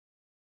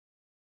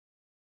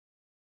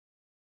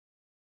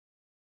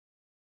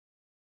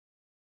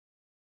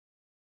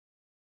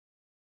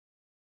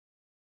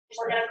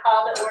We're going to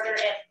call the order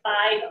at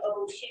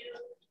 5:02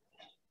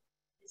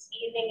 this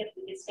evening. If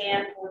we could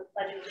stand for the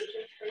pledge of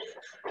allegiance, please.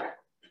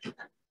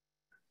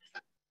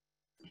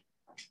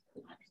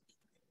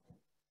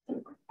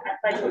 I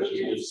pledge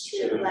allegiance to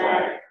the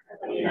flag of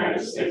the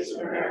United States of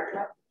America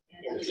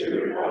and to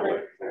the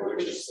republic for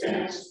which it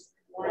stands,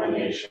 one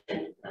nation,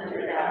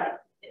 under God,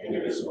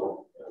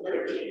 indivisible, with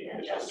liberty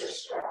and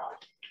justice for all.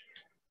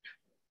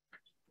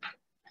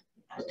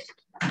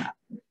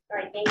 All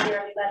right, thank you,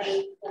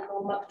 everybody.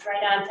 We'll go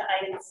right on to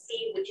item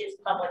C, which is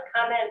public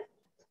comment.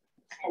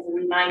 As a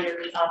reminder,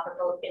 we offer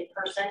both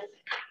in-person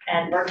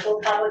and virtual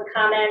public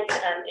comment.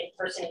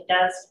 In-person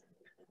does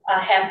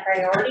have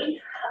priority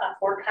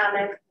for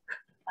comment.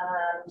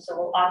 So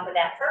we'll offer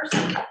that first.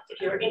 If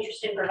you're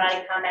interested in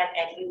providing comment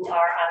and you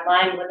are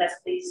online with us,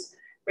 please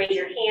raise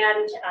your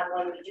hand.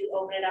 When we do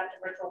open it up to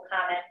virtual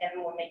comment,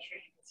 everyone will make sure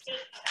you can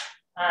speak.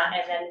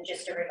 And then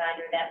just a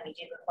reminder that we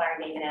do require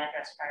name and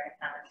address prior to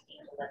comments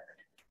being delivered.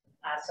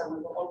 So we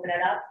will open it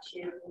up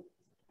to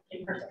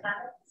in-person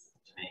comments.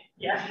 To me?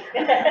 Yeah.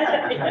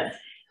 Yes.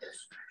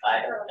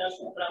 I don't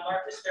know, but I'm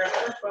Marcus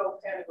Fairford, 12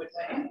 Candywood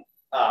Lane.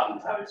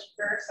 I was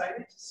very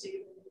excited to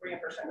see the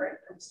reimbursement rate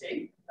from the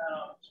state.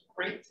 It's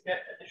great to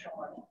get additional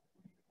money.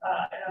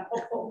 And I'm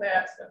hopeful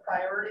that the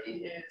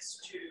priority is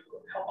to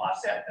help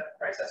offset the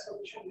price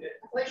escalation with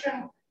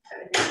inflation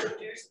and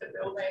introduce the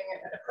building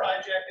and the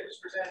project that was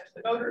presented to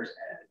the voters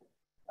and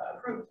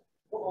approved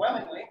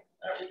overwhelmingly.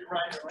 We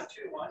derived it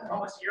 2-1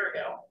 almost a year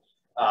ago.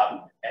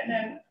 And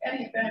then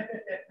any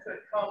benefit that could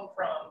come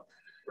from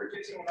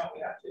reducing the amount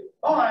we have to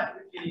bond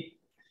would be,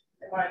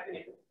 in my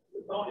opinion,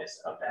 the bonus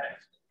of that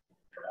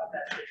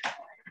additional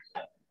money. So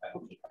I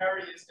hope the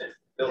priority is to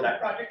build that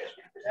project as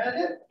we presented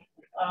it,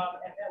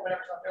 and then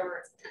whatever's left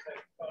over is a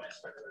bonus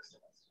for the rest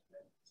of us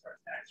as far as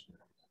tax.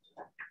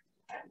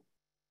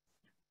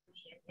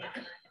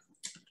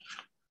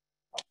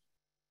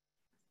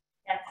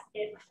 That's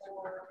it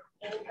for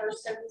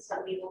in-person,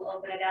 so we will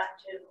open it up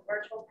to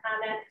virtual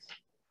comment.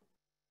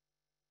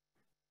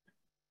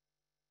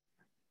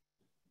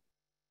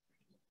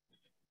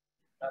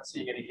 Not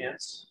seeing any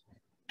hints.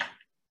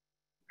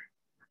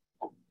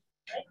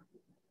 Okay,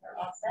 we're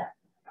all set.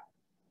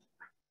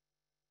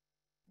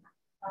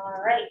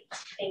 All right,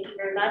 thank you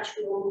very much.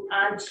 We will move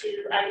on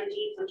to item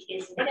D, which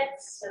is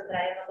minutes. So that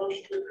I have a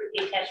motion to approve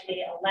the attached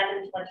meeting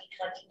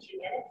 11/2022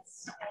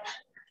 minutes.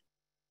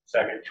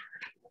 Second.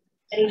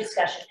 Any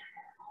discussion?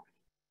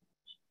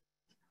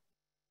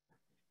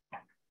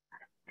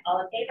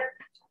 All in favor?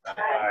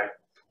 Aye.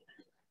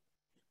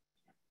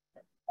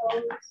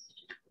 Opposed?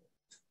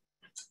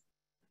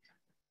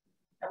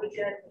 Are we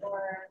good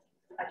for?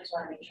 I just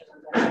want to make sure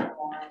we're good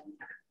for one.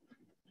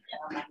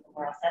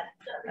 We're all set.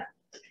 Okay.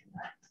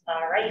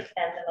 All right,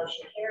 and the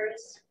motion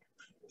carries.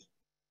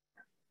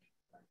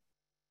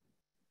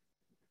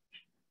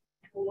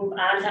 We'll move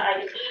on to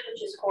item E,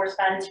 which is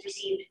correspondence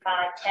received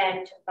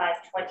 5/10 to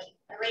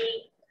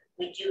 5/23.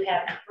 We do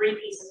have 3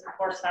 pieces of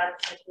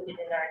correspondence included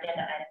in our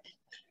agenda item,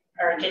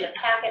 or agenda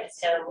packet.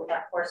 So,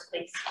 of course,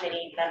 please,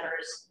 committee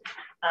members,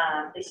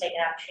 please take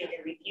an opportunity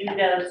to review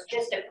those.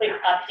 Just a quick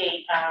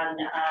update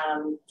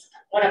on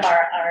one of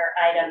our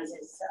items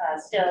is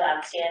still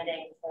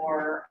outstanding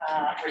for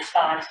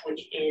response,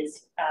 which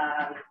is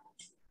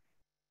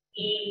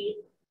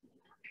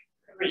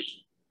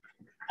E3.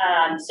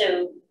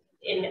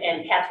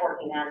 And Pat's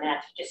working on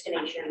that just to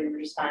make sure we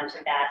respond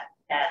to that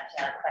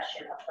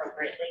question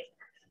appropriately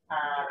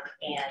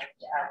and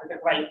with the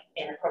right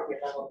and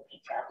appropriate level of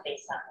detail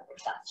based on the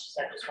request.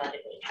 So I just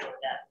wanted to make sure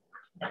that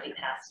we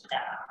passed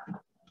that on.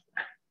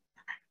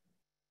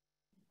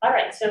 All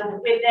right, so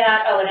with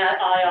that, oh, and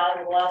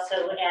I will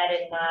also add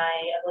in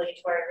my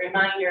obligatory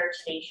reminder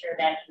to make sure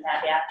that you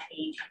have the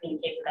opportunity to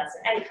communicate with us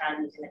at any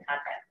time using the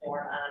contact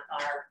form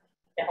on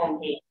the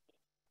homepage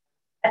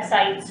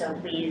website. So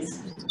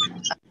please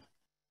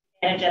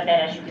advantage of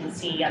that. As you can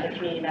see, other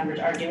community members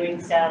are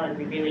doing so, and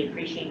we really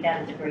appreciate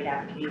that. It's a great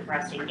opportunity for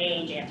us to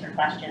engage, answer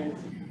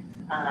questions,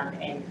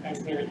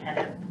 and really kind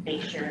of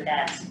make sure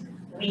that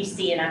we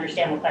see and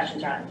understand what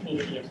questions are on the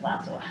community as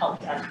well. So it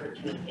helps us with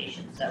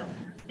communication. So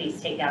please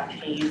take the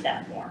opportunity to use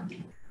that form.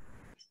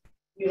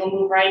 We will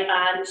move right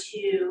on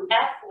to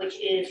F, which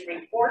is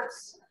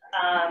reports.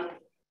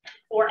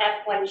 For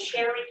F1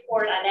 chair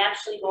report, I'm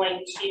actually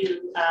going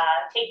to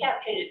take the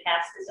opportunity to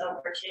pass this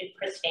over to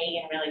Chris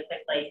Fagan really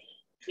quickly.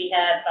 We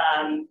have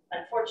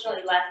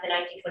unfortunately left the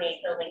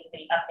 1928 building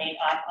committee update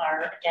off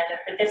our agenda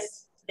for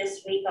this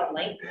week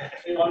only.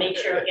 We will make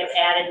sure it gets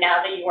added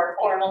now that you are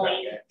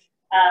formally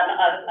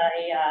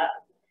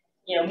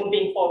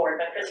moving forward.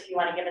 But Chris, if you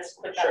want to give us a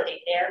quick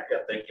update there.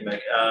 Yeah, thank you,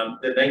 Meg.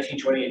 The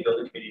 1928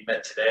 building committee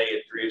met today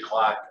at 3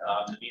 o'clock.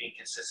 The meeting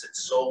consisted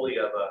solely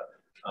of a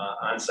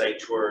on-site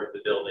tour of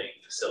the building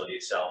facility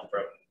itself,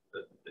 from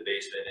the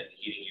basement and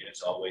heating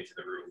units all the way to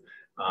the roof.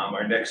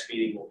 Our next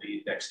meeting will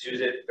be next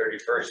Tuesday, the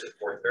 31st at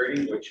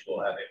 4:30, which will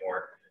have a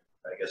more,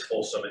 I guess,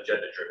 wholesome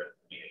agenda-driven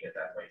meeting at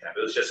that point in time.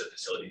 It was just a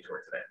facility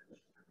tour today.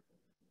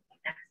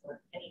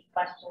 Excellent. Any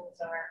questions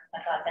or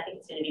thoughts? I think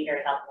it's going to be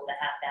very helpful to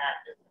have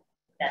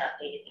that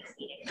updated these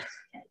meetings.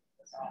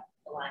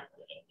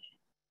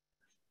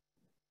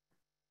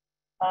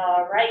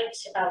 All right,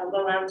 we'll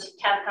go on to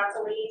town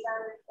council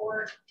liaison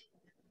report.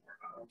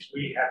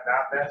 We have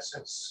not met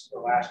since the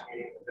last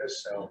meeting of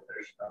this, so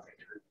there's nothing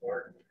to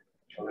report.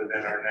 Other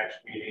than our next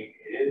meeting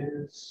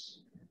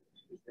is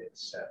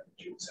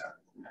June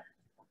 7th.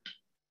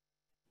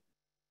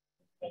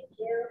 Thank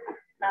you.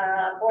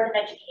 Board of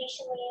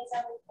Education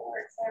liaison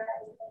report, Sarah.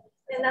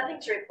 There's nothing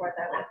to report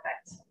that would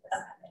affect.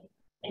 Okay.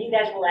 And you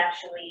guys will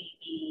actually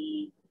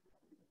be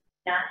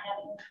not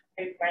having,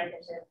 right?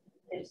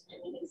 There's a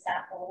meeting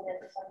staff a little bit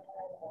or something.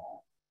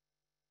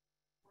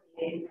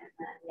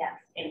 Yes,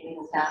 and we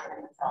will stop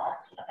and it's all.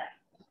 Okay.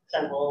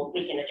 So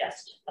we can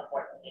adjust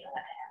accordingly. You don't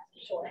have to ask.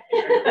 Sure.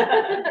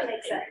 That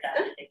makes sense.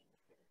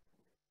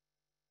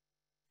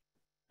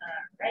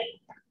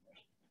 Right.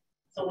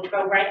 So we'll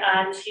go right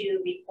on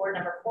to report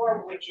number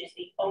 4, which is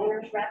the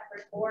owner's rep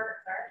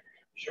report.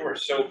 Sure.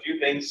 So a few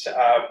things.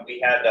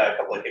 We had a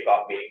couple of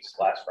kickoff meetings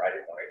last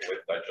Friday morning with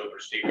Joe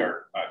Versteeg,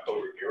 our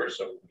code reviewer.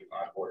 So we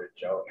onboarded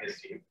Joe and his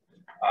team,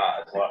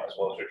 as well as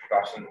Richard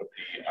Dawson with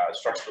the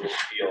structural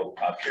steel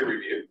peer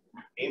review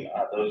team.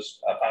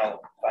 Those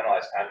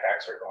finalized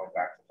contracts are going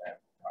back to them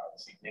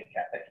this evening.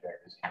 Thank you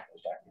for seeing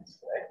those documents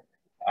today.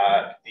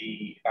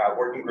 The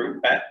working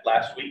group met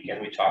last week,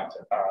 and we talked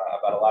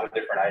about a lot of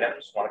different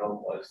items. One of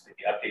them was the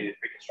updated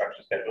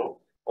pre-construction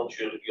schedule. Well,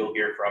 you'll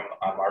hear from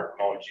Mark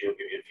Moen. She'll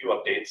give you a few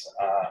updates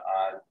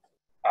on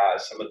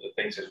some of the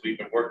things as we've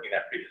been working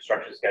that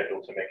pre-construction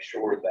schedule to make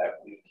sure that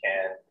we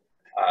can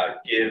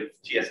give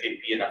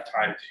TSKP enough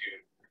time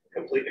to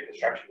complete the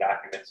construction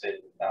documents in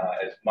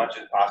as much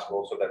as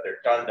possible so that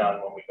they're done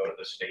when we go to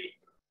the state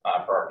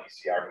for our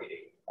PCR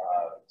meeting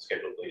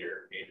scheduled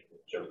later in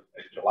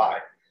July.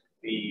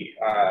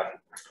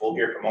 We'll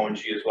hear from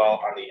ONG as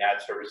well on the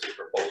ad services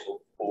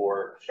proposal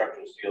for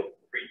structural steel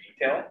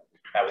pre-detailing.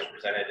 That was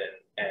presented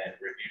and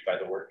reviewed by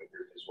the working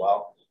group as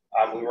well.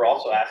 We were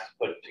also asked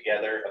to put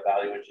together a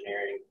value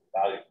engineering,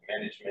 value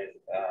management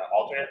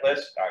alternate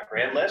list,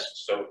 grand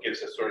list. So it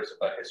gives us sort of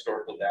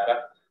historical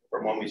data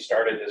from when we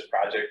started this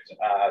project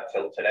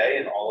till today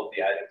and all of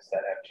the items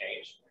that have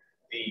changed.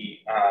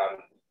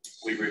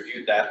 We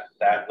reviewed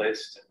that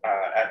list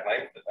at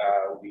length.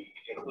 We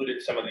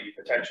included some of the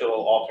potential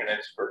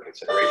alternates for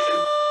consideration,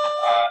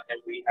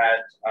 and we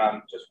had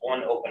just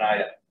one open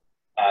item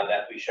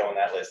that we show in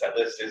that list. That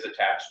list is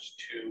attached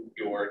to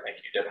your, thank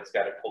you, Devin's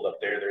got it pulled up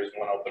there. There is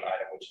one open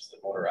item, which is the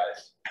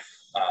motorized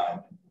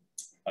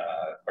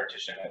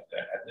partition at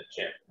the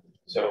gym.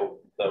 So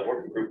the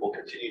working group will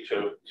continue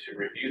to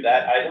review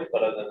that item,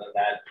 but other than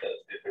that,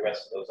 the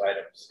rest of those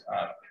items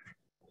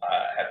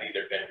have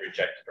either been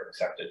rejected or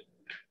accepted.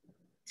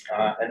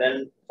 And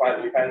then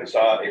finally, we finally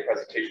saw a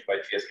presentation by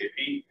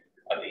TSKP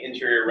of the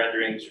interior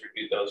renderings.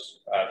 Reviewed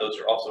those. Those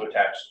are also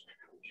attached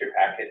to your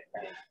packet,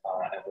 and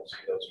we'll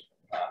see those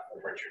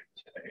from Richard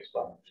today as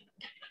well.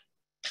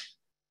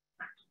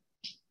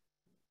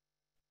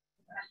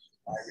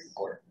 My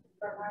report.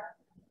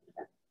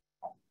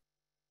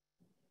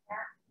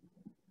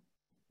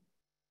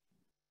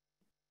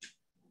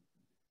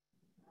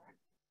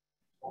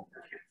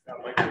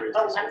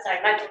 Oh, I'm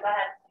sorry, Michael, go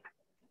ahead.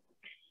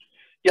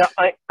 Yeah,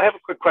 I have a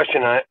quick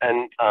question,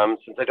 and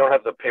since I don't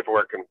have the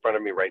paperwork in front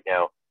of me right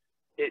now,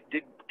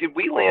 did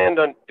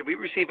we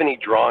receive any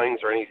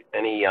drawings or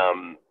any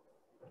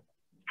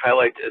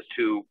highlights as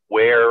to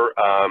where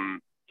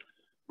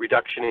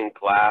reduction in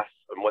glass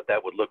and what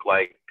that would look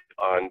like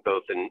on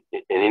both an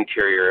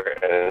interior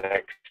and an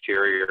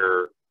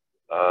exterior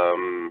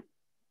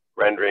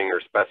rendering or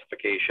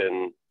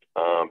specification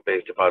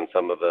based upon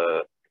some of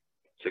the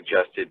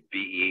suggested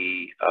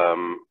VE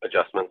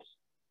adjustments?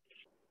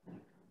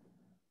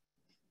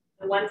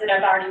 The one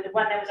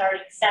that was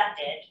already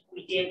accepted,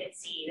 we did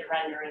see the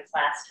renderings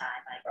last time.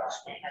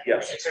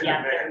 Yes.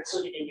 They're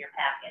included in your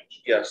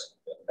package. Yes,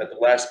 at the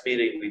last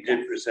meeting, we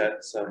did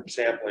present some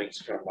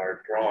samplings from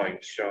our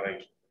drawings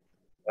showing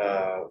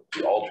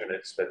the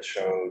alternates that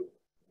showed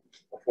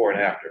before and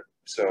after.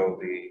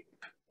 So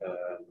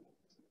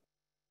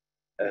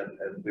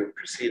and we were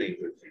proceeding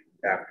with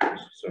the afters.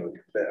 So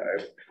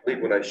I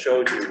believe what I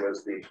showed you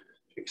was the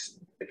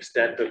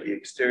extent of the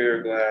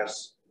exterior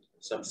glass,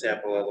 some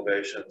sample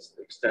elevations,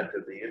 the extent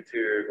of the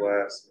interior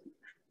glass,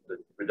 the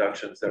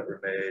reductions that were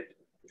made,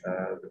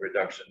 the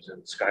reductions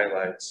in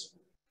skylights,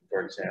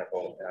 for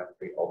example, and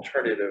the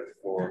alternative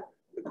for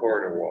the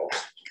corridor walls,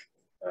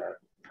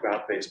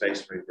 ground-based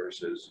masonry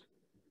versus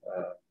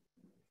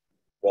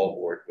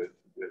wallboard with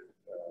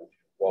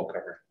wall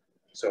cover.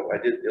 So I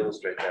did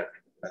illustrate that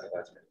at the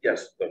last minute.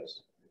 Yes,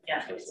 those.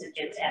 Yeah, it's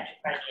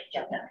actually trying to get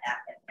jumped up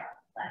packet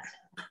last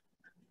time.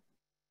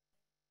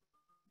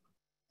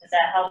 Does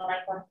that help,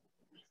 Michael?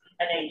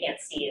 I know you can't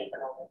see it at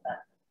the moment,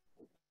 but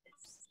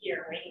it's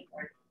here waiting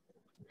for it.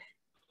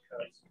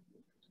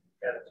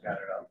 Yeah, that's got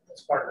it up.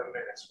 That's part of the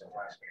minutes from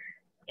last meeting.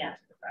 Yeah.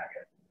 The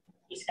packet.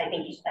 I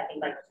think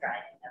Michael's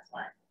driving, that's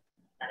why.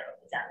 I don't know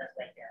if he's on his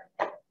way here.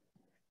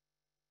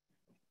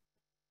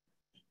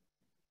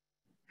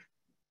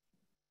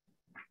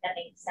 That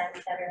makes sense,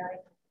 everybody?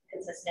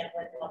 Consistent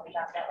with what we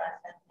talked about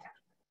last time.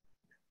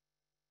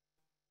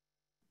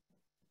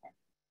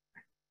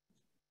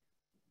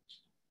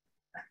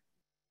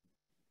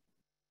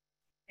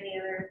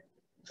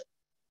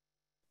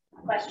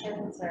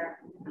 questions or?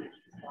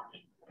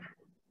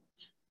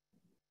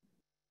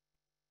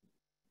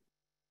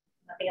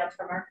 Nothing else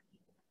from Mark?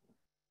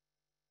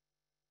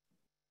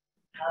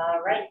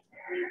 All right,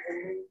 we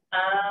will move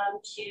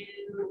on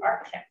to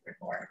architect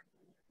report.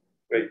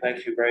 Great,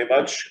 thank you very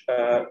much.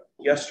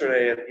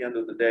 Yesterday, at the end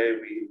of the day,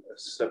 we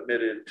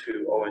submitted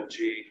to ONG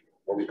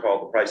what we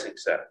call the pricing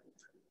set.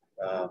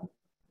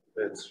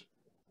 The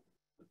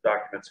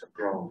documents have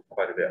grown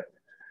quite a bit.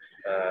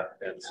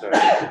 And so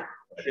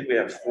I think we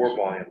have 4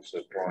 volumes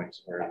of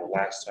drawings, where the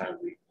last time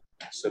we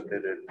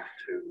submitted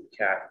to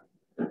CAT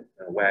and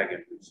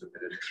Wagon, we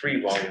submitted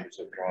 3 volumes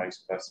of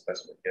drawings plus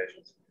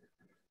specifications.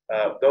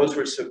 Those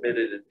were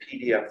submitted in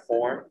PDF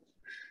form.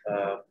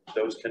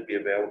 Those can be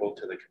available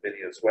to the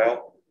committee as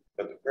well,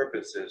 but the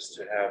purpose is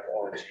to have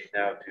ONG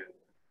now do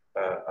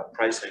a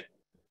pricing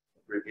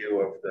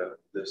review of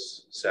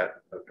this set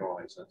of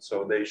drawings. And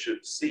so they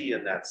should see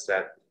in that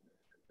set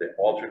the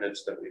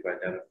alternates that we've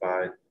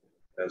identified,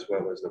 as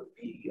well as the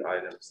PE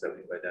items that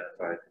we've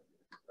identified.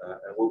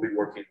 And we'll be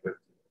working with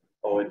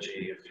ONG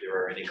if there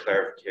are any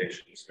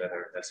clarifications that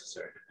are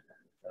necessary.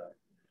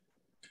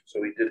 So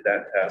we did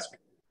that task.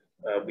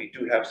 We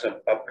do have some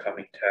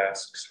upcoming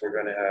tasks. We're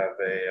going to have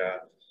a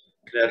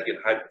Connecticut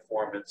High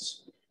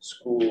Performance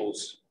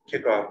Schools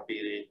kickoff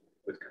meeting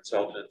with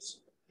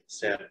consultants.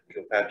 Sam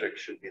Kilpatrick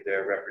should be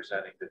there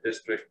representing the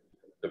district.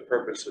 The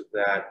purpose of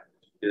that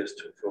is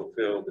to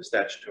fulfill the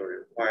statutory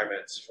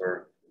requirements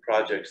for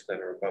projects that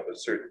are above a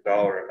certain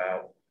dollar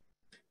amount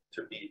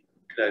to meet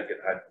Connecticut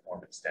high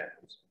performance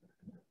standards.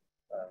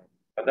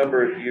 A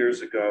number of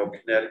years ago,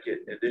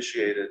 Connecticut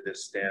initiated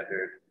this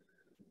standard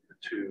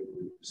to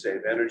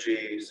save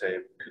energy,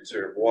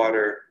 conserve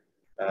water.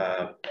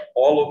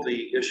 All of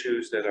the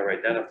issues that are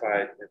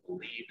identified in the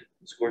LEED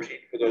score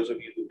sheet, for those of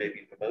you who may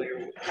be familiar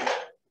with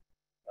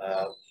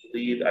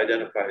LEED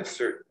identifies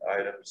certain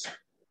items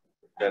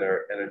that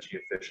are energy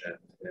efficient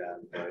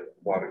and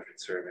water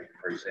conserving,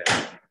 for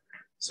example.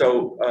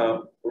 So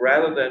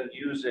rather than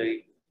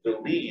using the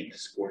LEED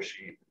score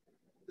sheet,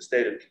 the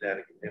state of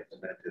Connecticut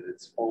implemented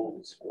its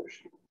own score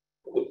sheet,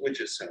 which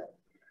is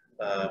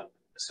similar.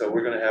 So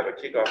we're going to have a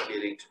kickoff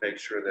meeting to make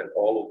sure that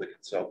all of the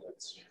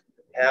consultants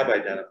have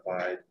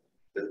identified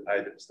the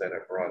items that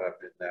are brought up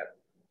in that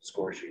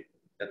score sheet.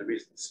 And the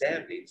reason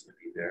Sam needs to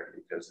be there,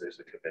 because there's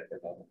a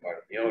commitment on the part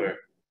of the owner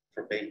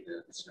for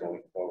maintenance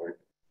going forward,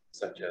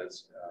 such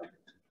as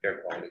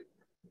air quality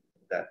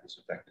that is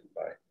affected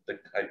by the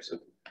types of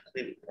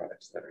cleaning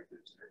products that are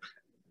used.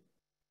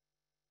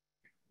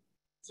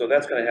 So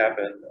that's going to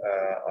happen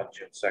on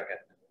June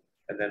 2nd.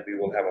 And then we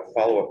will have a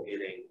follow-up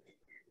meeting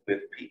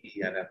with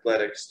PE and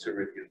athletics to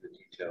review the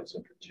details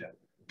of the gym.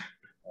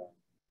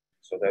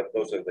 So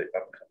those are the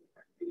upcoming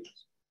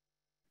meetings.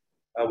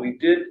 We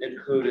did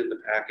include in the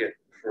packet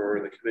for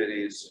the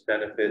committee's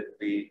benefit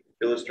the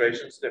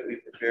illustrations that we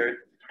prepared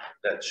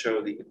that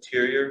show the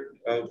interior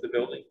of the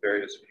building,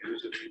 various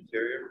views of the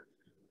interior.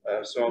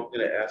 So I'm going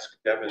to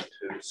ask Kevin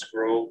to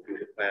scroll through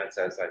the plans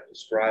as I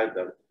describe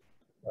them.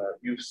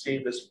 You've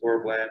seen this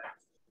floor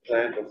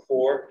plan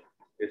before.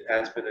 It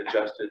has been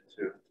adjusted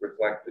to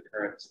reflect the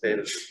current state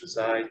of the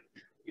design.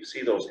 You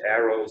see those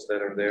arrows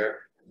that are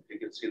there. You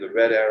can see the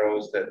red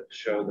arrows that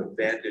show the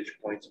vantage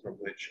points from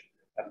which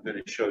I'm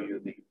going to show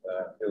you the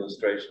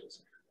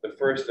illustrations. The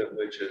first of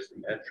which is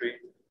the entry,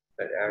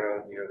 that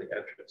arrow near the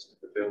entrance to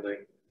the building,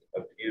 a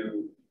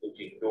view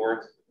looking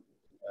north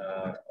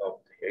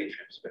of the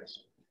atrium space.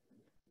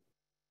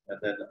 And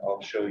then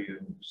I'll show you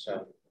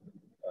some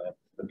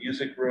the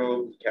music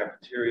room,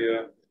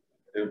 cafeteria.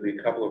 There will be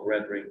a couple of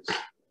renderings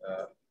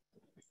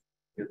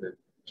in the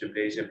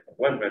gymnasium,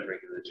 one rendering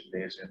in the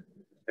gymnasium.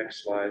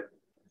 Next slide.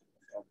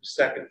 On the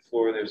second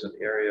floor, there's an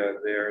area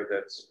there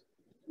that's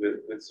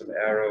with some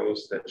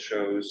arrows that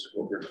shows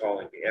what we're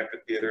calling the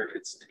amphitheater.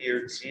 It's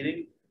tiered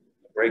seating,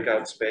 a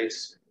breakout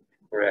space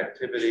for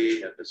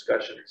activity and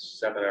discussions,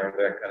 seminar,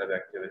 that kind of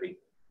activity.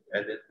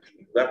 And in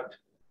the left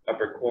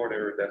upper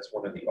corner, that's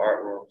one of the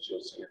art rooms.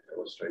 You'll see an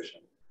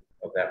illustration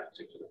of that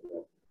particular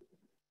room.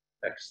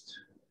 Next.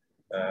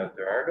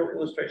 There are no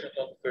illustrations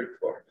on the third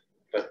floor,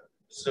 but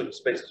some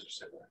spaces are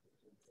similar.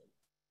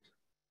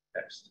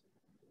 Next.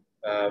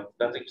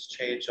 Nothing's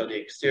changed on the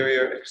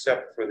exterior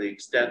except for the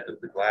extent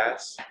of the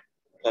glass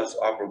plus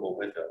operable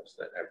windows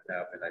that have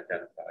now been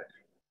identified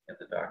in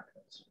the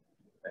documents.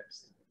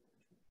 Next.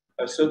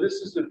 So this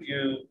is the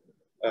view,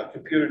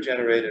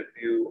 computer-generated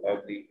view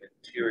of the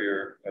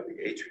interior of the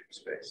atrium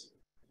space.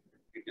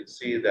 You can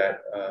see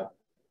that,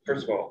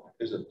 first of all,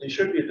 there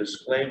should be a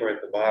disclaimer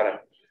at the bottom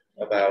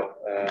about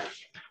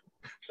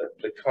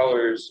the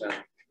colors and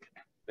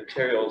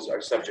materials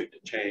are subject to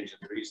change.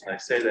 And the reason I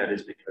say that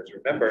is because,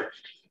 remember,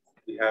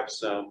 we have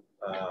some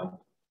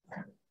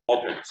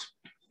alternates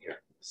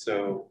here.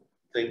 So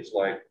things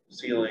like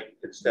ceiling,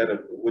 instead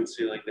of the wood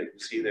ceiling that you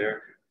see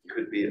there,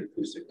 could be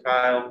acoustic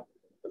tile.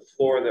 The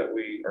floor that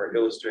we are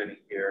illustrating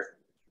here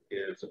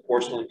is a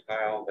porcelain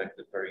tile that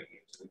could very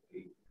easily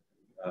be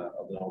a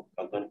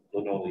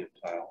linoleum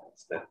tile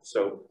instead.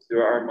 So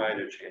there are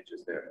minor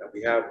changes there. And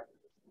we have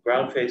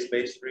ground face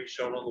masonry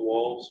shown on the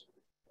walls,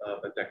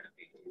 but that can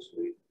be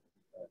easily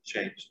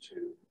changed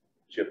to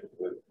chip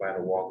with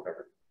vinyl wall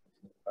cover.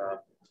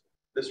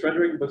 This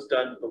rendering was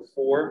done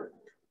before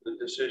the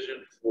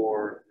decision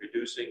for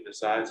reducing the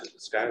size of the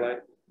skylight,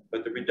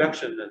 but the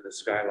reduction in the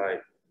skylight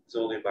is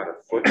only about a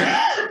foot.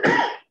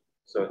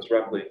 So it's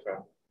roughly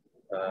from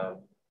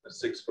a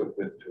 6 foot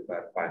width to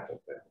about a 5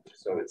 foot width.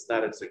 So it's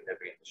not a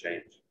significant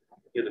change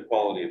in the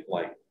quality of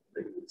light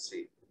that you would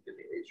see in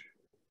the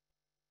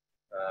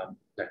atrium.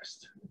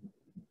 Next.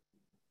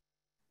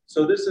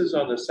 So this is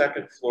on the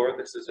second floor.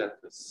 This is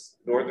at the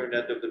northern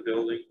end of the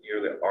building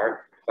near the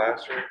art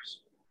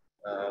classrooms.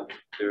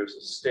 There's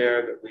a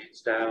stair that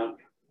leads down,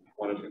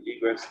 one of the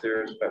egress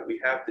stairs, but we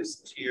have this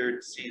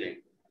tiered seating.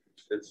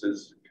 This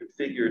is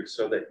configured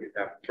so that you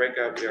have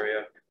breakout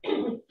area,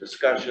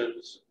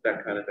 discussions,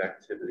 that kind of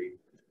activity.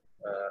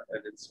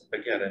 And it's,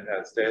 again, it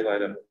has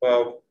daylight up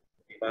above.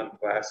 The amount of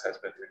glass has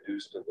been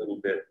reduced a little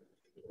bit,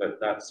 but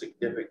not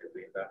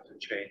significantly enough to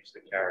change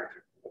the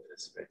character of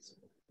this space.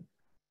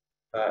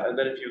 And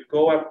then if you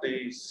go up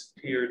these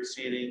tiered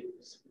seating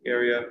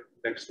area,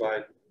 next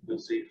slide, you'll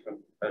see from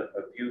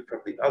a view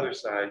from the other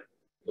side,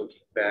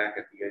 looking back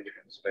at the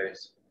atrium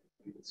space.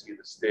 You can see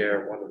the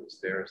stair, one of the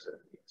stairs that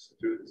leads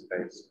through the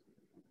space.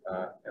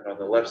 And on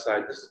the left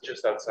side, this is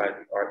just outside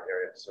the art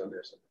area. So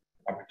there's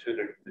an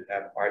opportunity to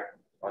have art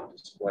on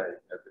display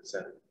at the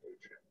center of the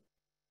atrium.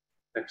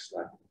 Next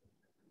slide.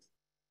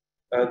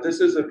 This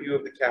is a view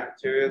of the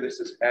cafeteria. This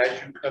is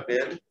as you come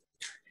in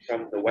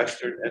from the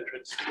western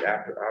entrance, the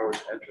after hours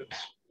entrance.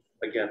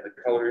 Again, the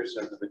colors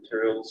and the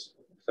materials,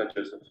 such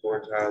as the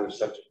floor tile, are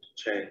subject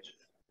to change.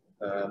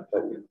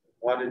 But we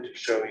wanted to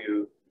show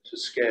you to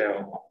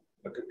scale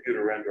a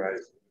computer rendering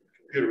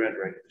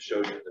to show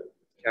you the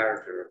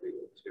character of the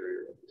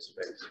interior of the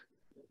space.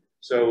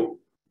 So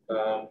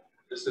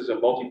this is a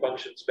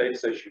multifunction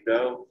space, as you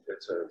know.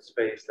 It's a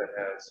space that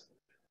has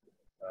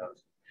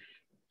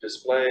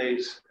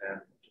displays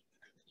and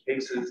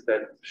cases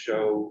that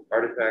show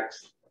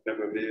artifacts,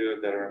 memorabilia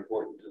that are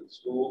important to the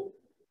school.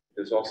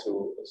 There's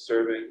also a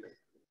serving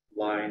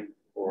line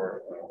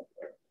or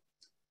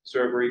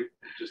servery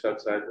just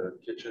outside the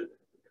kitchen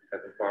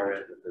at the far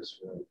end of this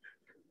room.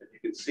 And you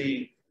can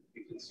see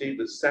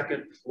the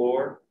second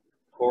floor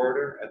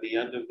corridor at the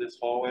end of this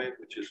hallway,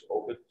 which is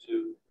open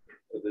to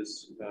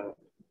this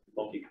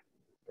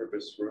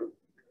multi-purpose room,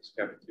 this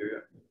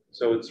cafeteria.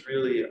 So it's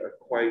really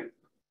quite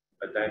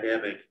a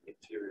dynamic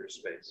interior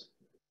space.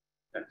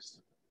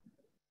 Next.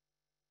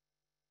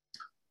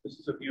 This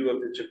is a view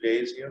of the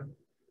gymnasium,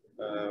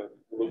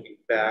 looking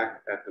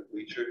back at the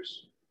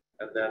bleachers.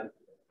 And then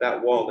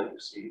that wall that you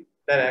see,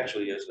 that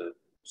actually is a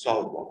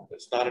solid wall.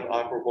 It's not an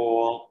operable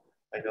wall.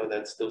 I know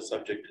that's still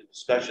subject to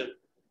discussion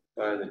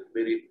by the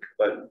committee,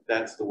 but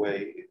that's the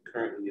way it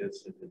currently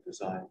is in the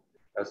design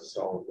as a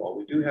solid wall.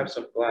 We do have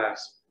some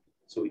glass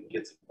so we can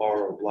get some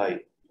borrowed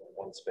light from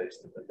one space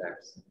to the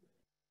next.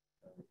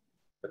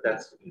 But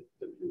that's the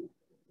view.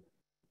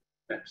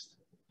 Next.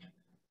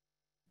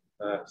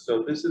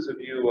 So this is a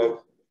view of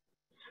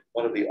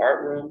one of the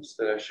art rooms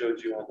that I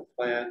showed you on the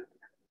plan,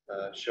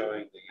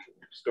 showing the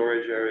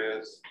storage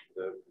areas,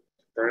 the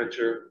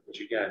furniture,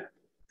 which again,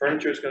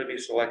 furniture is going to be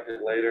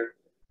selected later,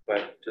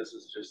 but this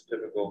is just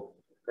typical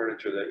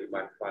furniture that you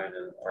might find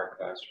in an art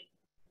classroom.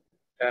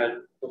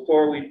 And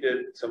before we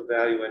did some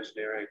value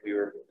engineering, we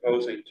were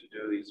proposing to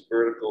do these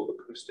vertical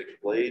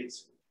acoustic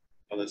blades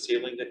on the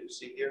ceiling that you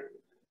see here.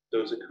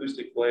 Those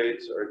acoustic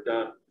blades are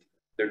done,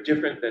 they're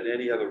different than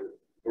any other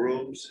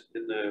rooms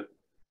in the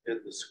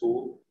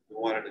school. We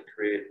wanted to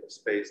create a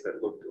space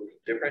that looked a little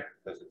different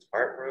because it's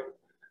art room.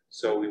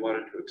 So we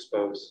wanted to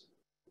expose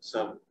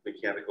some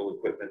mechanical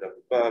equipment up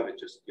above. It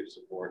just gives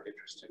a more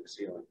interesting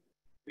ceiling.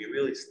 We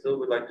really still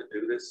would like to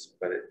do this,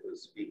 but it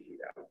was beaten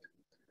out.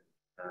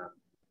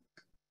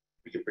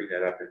 We can bring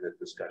that up in the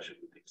discussion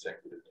with the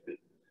executive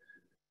committee.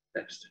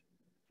 Next.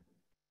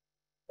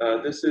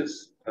 This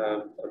is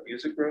a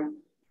music room,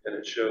 and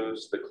it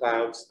shows the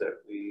clouds that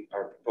we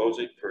are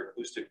proposing for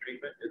acoustic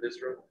treatment in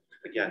this room.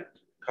 Again,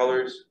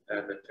 colors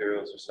and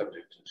materials are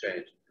subject to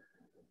change,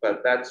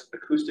 but that's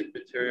acoustic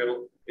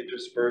material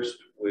interspersed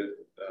with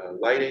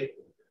lighting.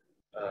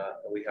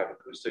 We have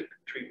acoustic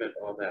treatment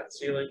on that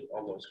ceiling,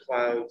 on those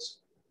clouds,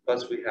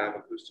 plus we have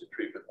acoustic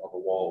treatment on the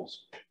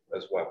walls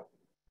as well.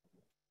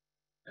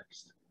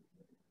 Next.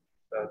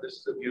 This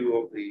is a view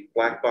of the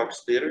Black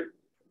Box Theater.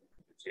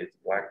 You can see it's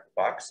a black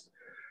box.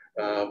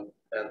 And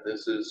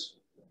this is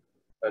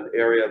an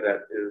area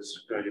that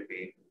is going to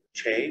be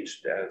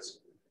changed as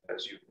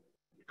you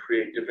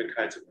create different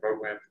kinds of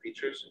program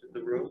features in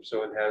the room.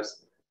 So it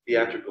has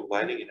theatrical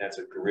lighting. It has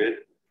a grid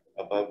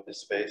above the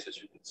space, as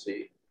you can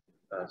see.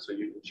 So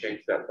you can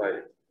change that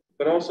lighting.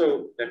 But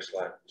also, next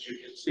slide, you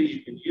can see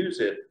you can use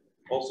it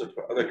also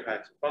for other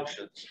kinds of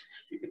functions.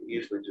 You can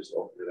easily just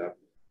open it up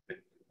and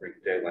bring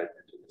daylight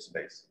into the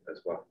space as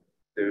well.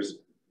 There's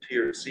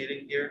tiered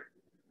seating here.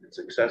 It's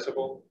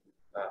accessible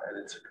and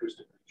it's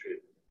acoustically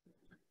treated.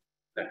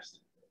 Next.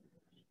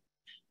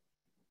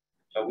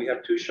 We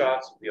have two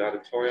shots of the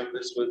auditorium.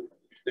 This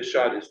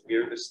shot is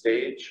near the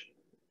stage.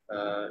 You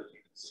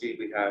can see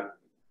we have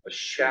a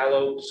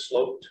shallow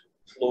sloped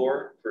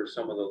floor for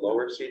some of the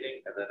lower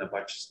seating, and then a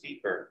much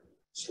steeper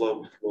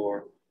sloped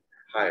floor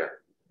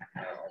higher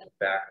on the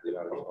back of the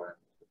auditorium.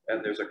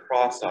 And there's a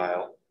cross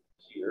aisle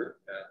here,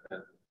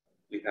 and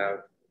we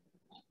have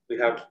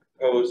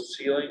proposed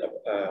seating,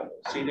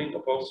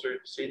 upholstered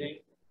seating,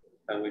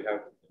 and we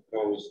have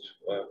proposed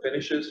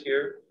finishes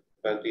here,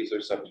 but these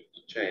are subject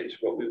to change.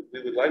 What we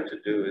would like to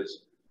do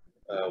is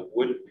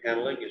wood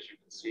paneling, as you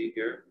can see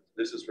here.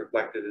 This is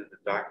reflected in the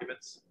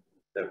documents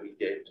that we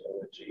gave to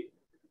ONG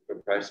for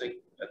pricing.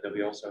 And then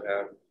we also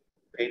have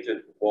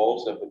painted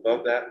walls up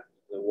above that.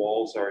 The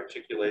walls are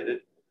articulated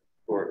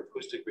for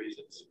acoustic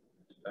reasons.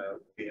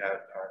 We had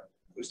our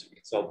acoustic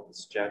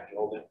consultants, Jackie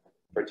Holden,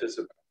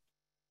 participate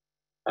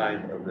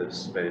of this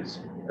space,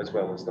 as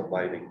well as the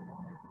lighting.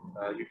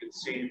 You can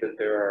see that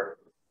there are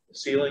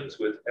ceilings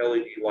with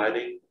LED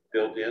lighting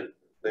built in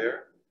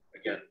there.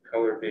 Again,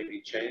 color may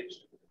be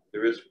changed.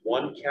 There is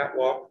one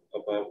catwalk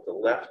above the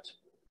left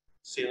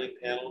ceiling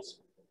panels.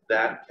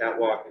 That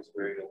catwalk is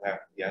where you'll have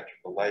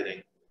theatrical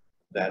lighting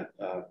that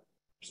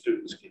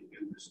students can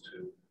use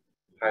to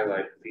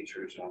highlight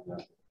features on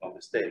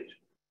the stage.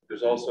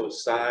 There's also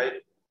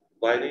side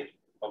lighting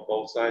on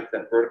both sides.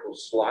 That vertical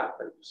slot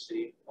that you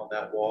see on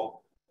that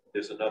wall,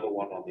 there's another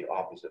one on the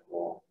opposite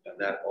wall, and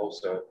that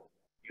also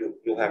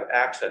you'll have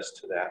access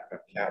to that from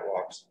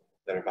catwalks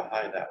that are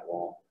behind that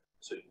wall,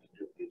 so you can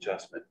do the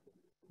adjustment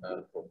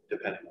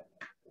depending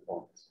on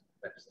performance.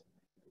 Next.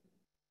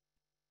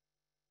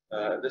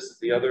 This is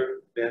the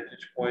other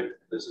vantage point.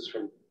 This is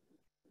from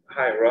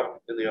higher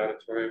up in the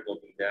auditorium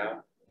looking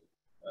down.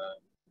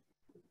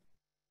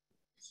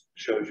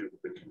 Shows you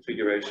the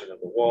configuration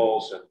of the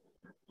walls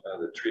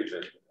and the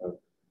treatment of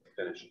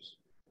finishes.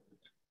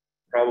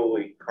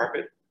 Probably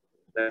carpet,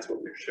 that's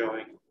what we're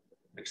showing,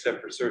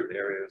 except for certain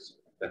areas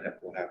that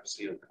will have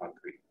sealed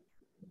concrete.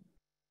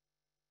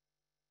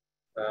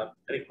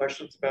 Any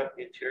questions about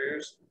the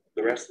interiors?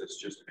 The rest is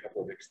just a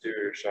couple of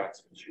exterior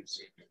shots which you've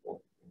seen before.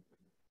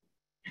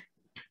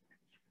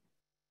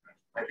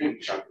 I think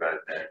we talked about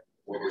that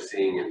what we're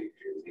seeing in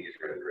these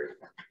renderings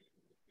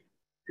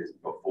is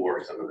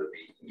before some of the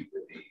BE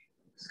with the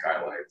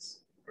skylights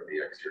for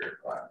the exterior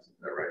glass. Is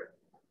that right?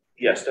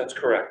 Yes, that's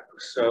correct.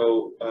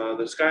 So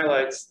the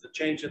skylights, the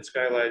change in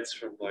skylights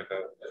from like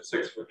a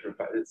 6 foot to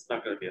 5, it's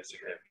not going to be a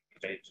significant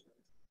change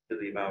to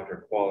the amount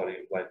or quality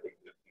of light that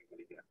you're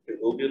going to get. It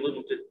will be a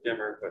little bit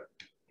dimmer, but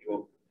you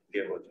won't be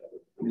able to tell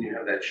it. When you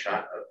have that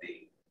shot of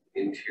the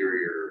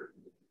interior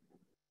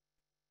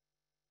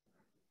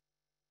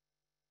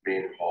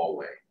main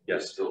hallway,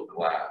 yes, still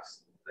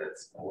glass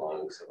that's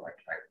along, so like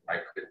I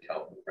couldn't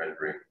tell from the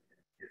rendering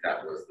if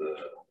that was the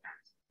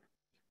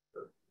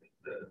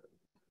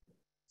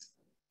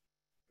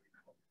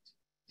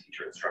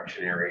teacher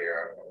instruction area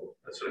or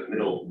the sort of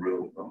middle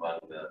room among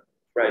the,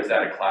 right? Is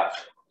that a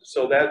classroom?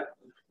 So that,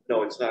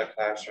 no, it's not a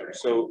classroom.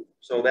 So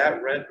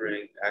that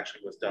rendering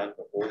actually was done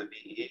before the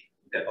BE.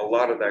 Yeah. A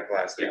lot of that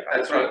glass. Yeah,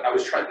 that's what I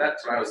was trying.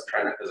 That's what I was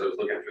trying to, as I was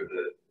looking through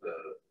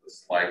the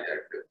slide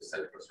deck that was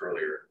sent to us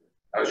earlier.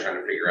 I was trying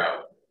to figure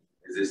out,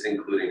 is this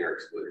including or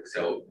excluding?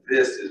 So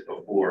this is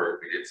before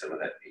we did some of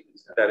that BE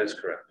stuff. That is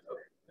correct.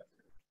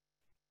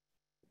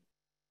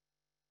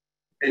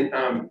 Okay.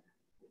 And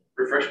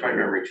refresh my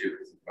memory too,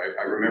 because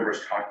I remember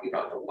us talking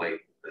about the light,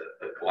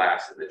 the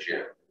glass in the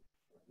gym.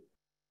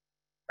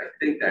 I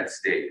think that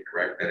stayed,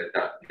 correct? That it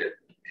not get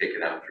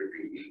taken out through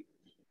BE.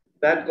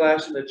 That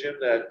glass in the gym,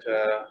 that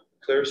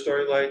clear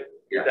story light,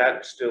 yeah,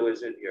 that still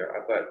is in here.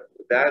 But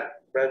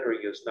that rendering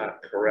is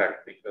not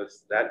correct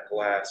because that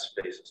glass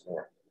faces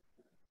north.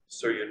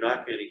 So you're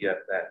not going to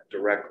get that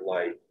direct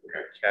light,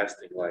 okay,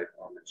 casting light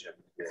on the gym.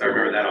 So I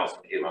remember that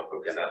also came up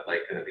because that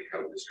light going to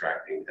become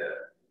distracting to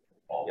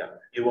all. Yeah,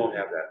 you won't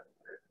have that.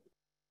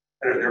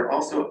 And there are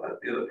also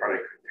the other part I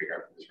couldn't figure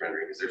out from this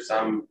rendering is there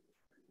some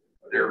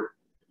what do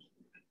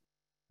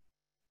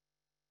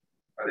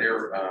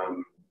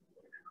you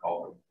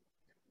call them?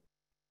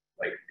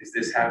 Like, does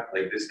this have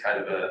like this kind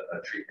of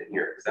a treatment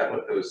here? Is that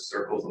what those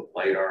circles of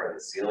light are in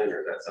the ceiling,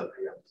 or is that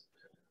something else?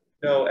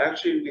 No,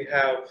 actually, we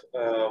have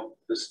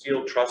the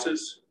steel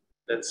trusses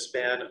that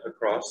span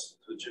across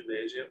the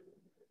gymnasium,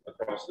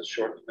 across the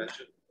short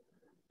dimension,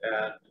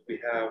 and we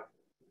have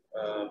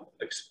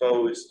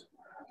exposed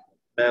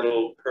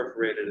metal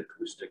perforated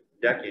acoustic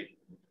decking,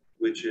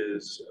 which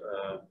is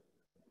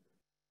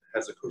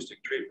has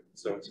acoustic treatment.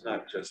 So it's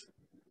not just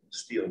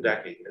steel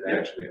decking; it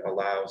actually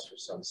allows for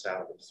some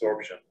sound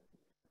absorption.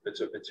 It's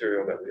a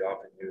material that we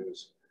often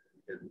use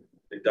in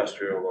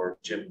industrial or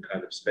gym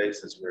kind of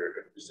spaces where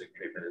acoustic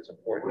treatment is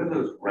important. What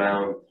are those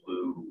round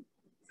blue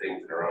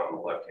things that are on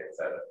the left-hand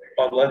side of the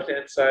picture? On the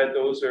left-hand side,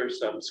 those are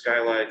some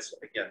skylights.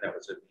 Again, that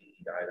was a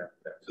PE item.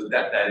 So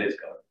that is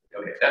gone.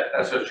 Okay,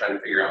 that's what I was trying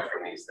to figure out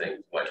from these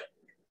things.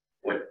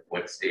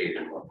 What stayed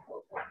and what.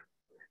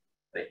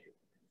 Thank you.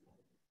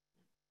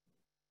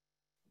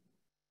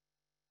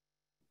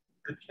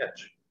 Good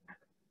catch.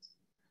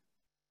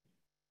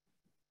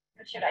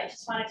 Richard, I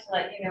just wanted to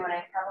let you know, and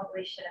I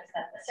probably should have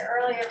said this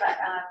earlier, but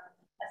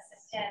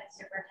Assistant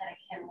Superintendent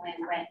Kim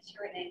Lynn went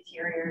through an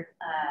interior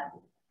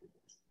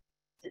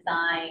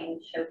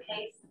design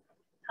showcase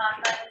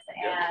conference.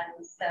 And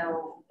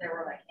so there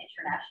were like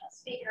international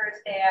speakers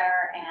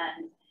there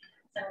and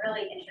some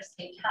really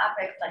interesting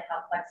topics like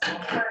how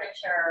flexible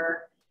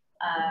furniture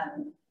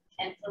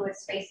and fluid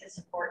spaces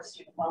support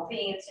student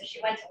well-being. So she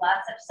went to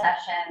lots of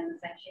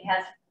sessions and she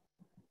has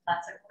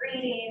lots of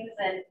readings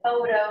and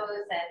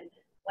photos and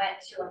went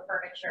to a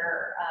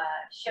furniture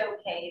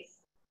showcase.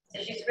 So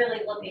she's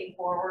really looking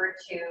forward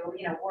to,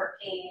 you know,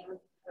 working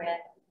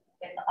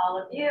with all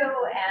of you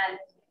and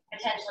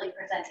potentially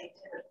presenting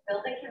to the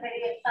building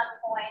committee at some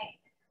point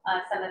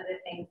some of the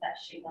things that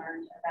she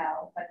learned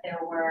about. But there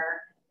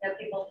were, you know,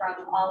 people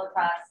from all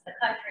across the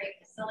country,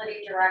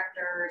 facility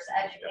directors,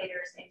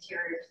 educators,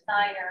 interior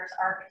designers,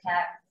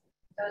 architects.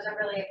 So it was a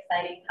really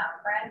exciting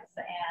conference,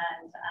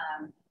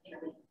 and you know,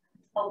 we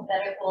hope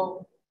that it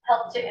will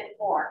help to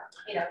inform,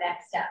 you know,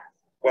 next steps.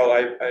 Well,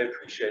 I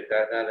appreciate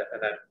that,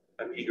 and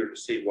I'm eager to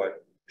see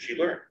what she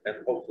learned,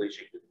 and hopefully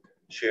she can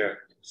share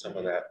some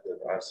of that with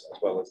us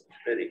as well as the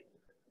committee.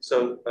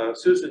 So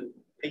Susan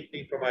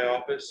Pinckney from my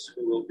office,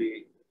 who will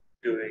be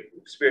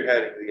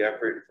spearheading the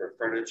effort for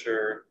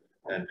furniture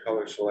and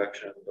color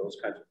selection, those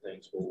kinds of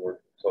things, will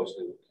work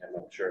closely with Kim.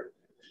 I'm sure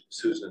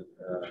Susan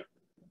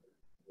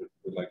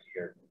would like to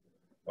hear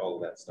all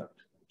of that stuff.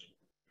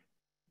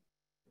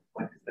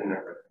 What is the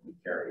number that we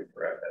carry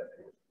for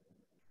FFA?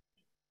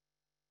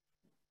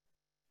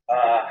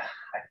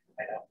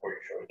 I know for you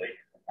shortly.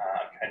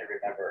 I'm trying to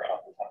remember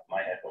off the top of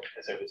my head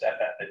because it was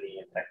FF&E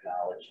and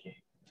technology.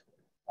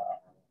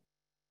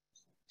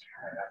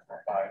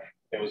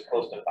 It was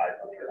close to 5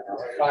 million.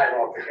 5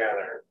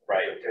 altogether.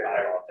 Right, Yeah.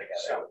 5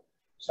 altogether. So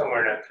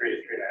somewhere in that 3 to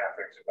 3.5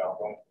 rings about.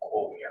 Don't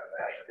quote me on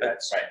that.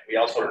 That's right. We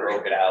also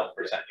broke it out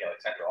for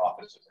central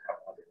office was a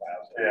couple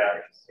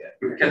 $100,000. Yeah.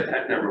 We've kept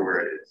that number where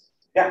it is.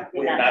 Yeah,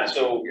 not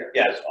so.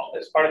 Yes,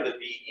 as part of the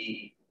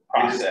VE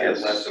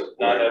process,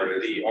 none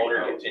of the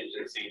owner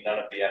contingency, none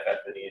of the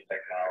FF&E and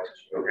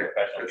technology. Okay,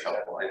 Professional. that's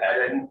helpful. I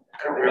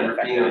don't remember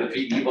being on the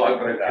VE log,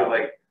 but I feel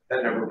like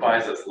that number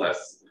buys us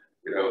less,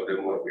 you know,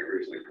 than what we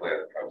originally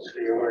planned. Probably. So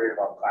you're worried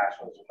about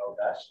classrooms with no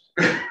desk?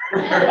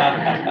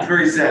 It's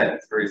very sad.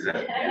 It's very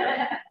sad.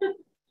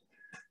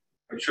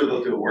 I'm sure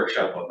they'll do a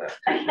workshop on that.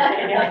 When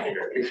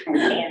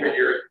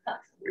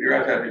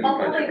you're FF&E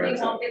Hopefully budget we runs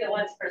out. won't be the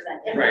ones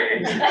presenting. Right.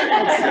 Exactly.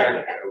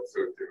 I hope so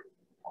too.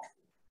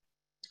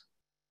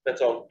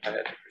 That's all I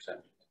had to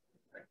present.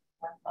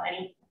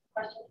 Any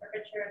questions for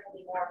Richard?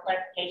 Any more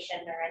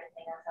clarification or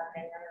anything else on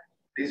there?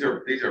 These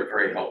are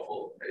very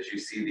helpful as you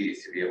see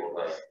these to be able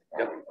to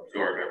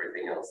absorb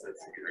everything else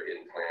that's either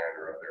in plan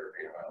or other,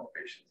 you know,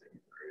 elevations that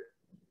you've created.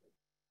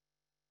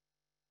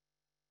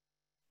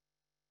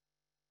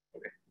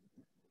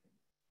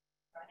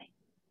 Right.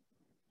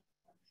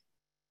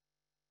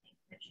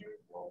 Richard,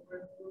 we'll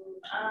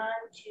move on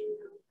to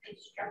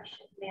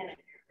construction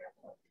manager.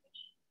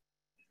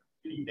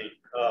 Good evening.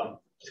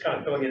 Just kind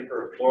of filling in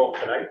for Laurel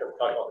tonight. We'll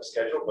talk about the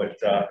schedule,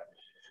 but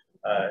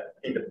I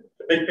think the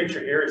big picture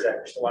here is that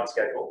we're still on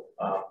schedule.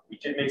 We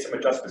did make some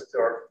adjustments to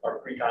our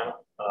pre-con,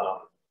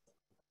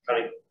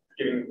 kind of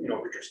giving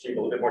Richard's team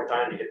a little bit more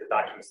time to get the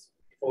documents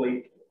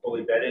fully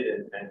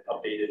vetted and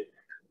updated.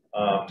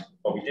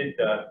 But we did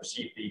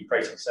receive the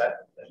pricing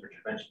set, as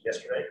Richard mentioned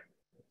yesterday.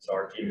 So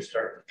our team is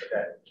starting to put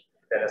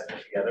that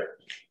estimate together.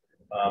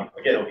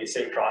 Again, it'll be the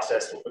same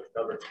process. We'll put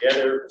the number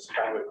together,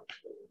 kind of with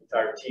the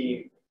entire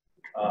team.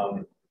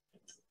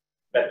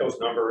 Vet those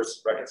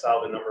numbers,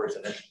 reconcile the numbers,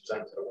 and then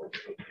present to the work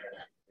group.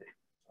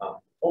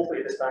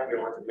 Hopefully this time we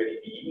don't have to do any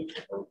VE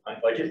or on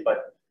budget,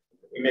 but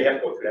we may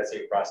have to go through that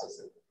same process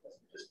and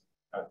just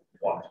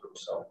walk through.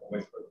 So we'll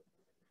wait for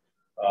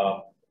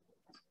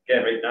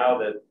again, right now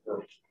that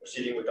we're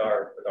proceeding with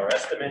our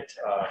estimate,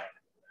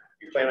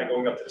 we plan on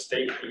going up to the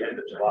state at the end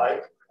of July,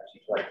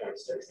 actually July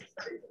 26th.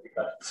 We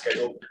got the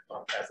schedule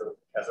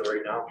as of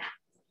right now,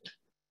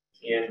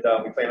 and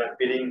we plan on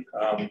bidding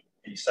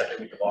the second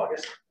week of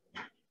August.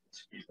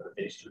 For the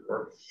phase 2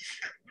 work,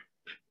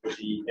 with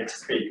the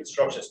anticipated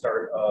construction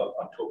start of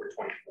October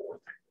 24th.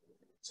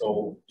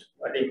 So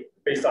I think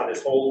based on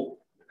this whole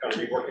kind of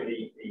reworking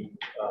the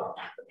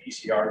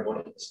PCR and going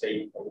up to the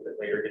state a little bit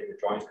later, getting the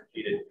drawings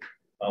completed,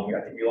 I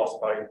think we lost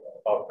probably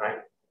about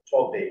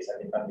 12 days,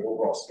 I think, on the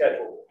overall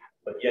schedule,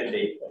 but the end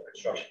date of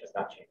construction has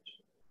not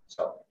changed.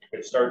 So we're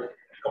going to start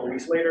a couple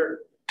weeks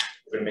later.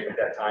 We're going to make up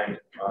that time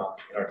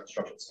in our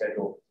construction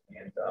schedule,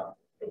 and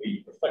it'll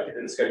be reflected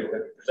in the schedule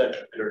that we present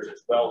to bidders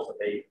as well, so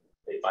they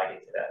buy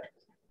into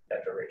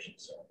that duration.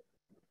 So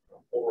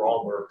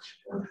overall, we're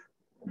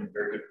in a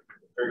very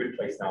good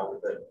place now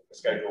with the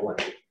schedule,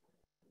 and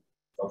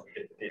once we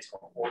get the dates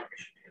going forward, we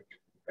should be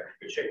in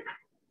good shape.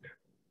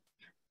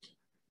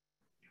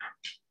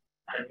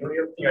 And the only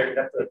other thing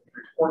I have to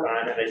report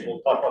on, and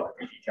we'll talk about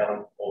the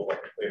detail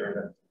later in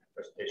the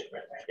presentation.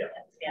 Right? Yeah.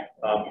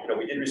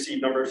 We did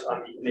receive numbers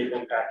on the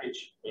enabling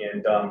package,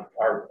 and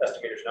our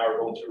estimators now are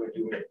going through and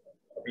doing a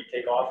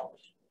retake off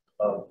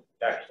of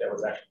package that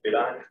was actually bid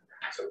on.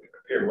 So we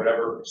compare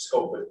whatever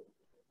scope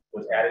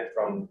was added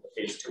from the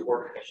phase 2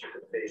 work to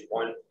the phase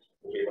 1.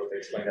 We'll be able to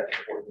explain that to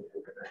the board.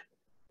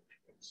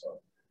 So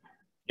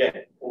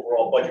again,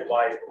 overall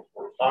budget-wise,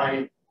 we're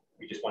fine.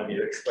 We just wanted me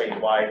to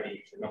explain why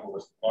the number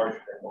was larger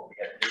than what we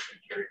had initially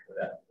carried for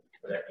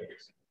that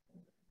case.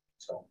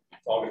 So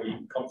it's all going to be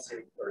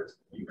encompassing, or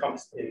you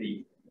encompass in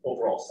the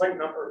overall site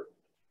number.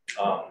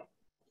 But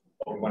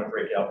we want to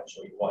break it out and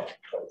show you what's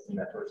in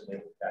that first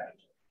name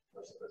package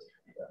versus the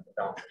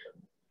balance.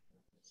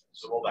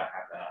 So we'll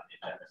have that on the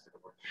agenda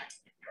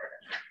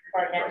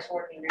for our next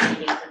working group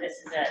meeting. So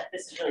this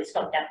is really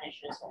scope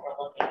definition is what we're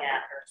looking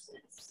at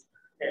versus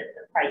the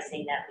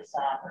pricing that we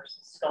saw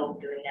versus scope,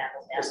 doing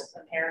apples to apples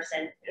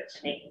comparison, to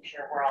making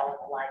sure we're all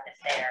in alignment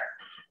there.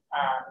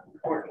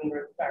 Working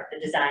group or the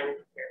design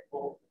group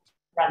will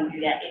run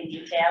through that in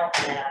detail,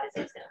 and then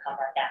obviously it's going to come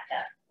right back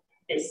to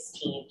this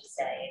team to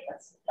say,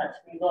 let's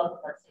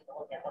relook, let's take a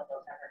look at what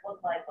those numbers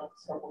look like, what the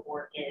scope of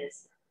work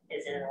is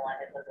it in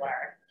alignment with what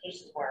our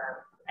expectations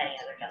were, any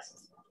other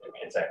adjustments.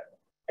 Exactly.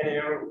 And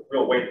the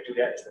real way to do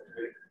that is to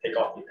take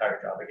off the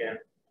entire job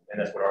again, and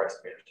that's what our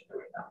estimators are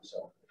doing now.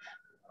 So,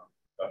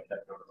 but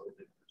that a little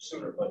bit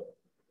sooner, but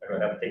I'm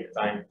going to have to take the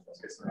time. Let's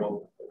get some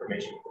real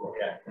information to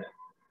look at.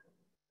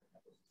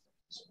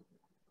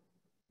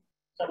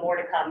 So more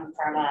to come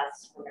from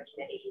us from a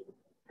committee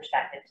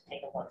perspective to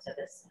take a look. So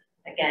this,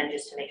 again,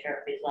 just to make sure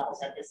everybody's level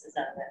set, this is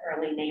an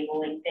early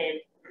enabling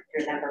bid.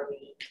 You remember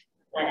we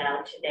went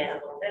out to bid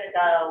a little bit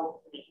ago.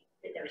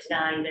 There was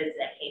 9 bids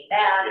that came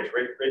back. Yes,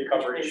 great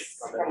coverage. Which,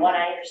 from what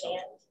I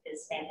understand,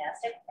 is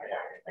fantastic for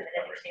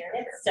limited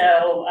experience.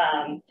 So,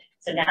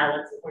 so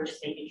now we're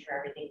just making sure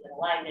everything's in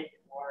alignment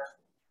before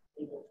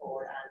we move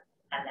forward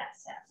on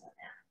next steps on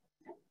that.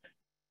 Does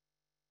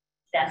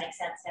that make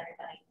sense to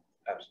everybody?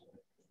 Absolutely.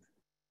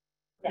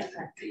 Yes.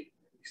 We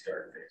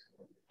started phase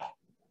 1.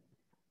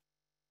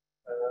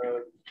 I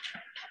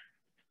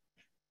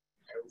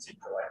would see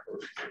July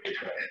 1st.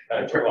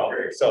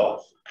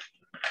 So.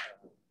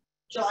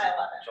 July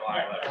 11th.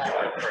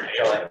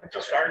 July 1st. So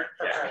start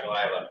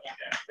July 11th.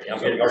 Yeah.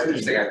 So I was going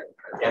to say, I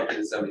bumped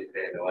into somebody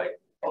today, and they're like,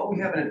 oh, we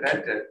have an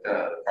event at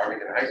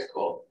Farmington High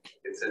School.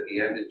 It's at the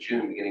end of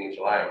June, beginning of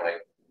July. I'm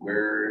like,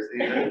 where's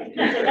the event?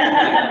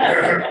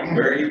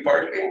 Where are you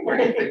parking? Where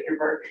do you think you're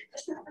parking?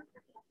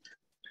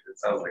 It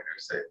sounds like they're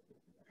safe.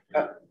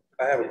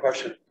 I have a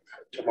question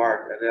to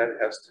Mark, and that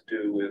has to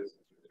do with,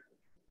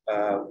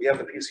 we have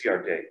the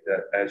PCR date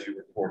that, as you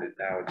reported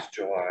now, it's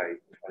July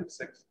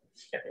 26th.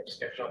 Yeah,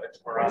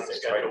 we're on the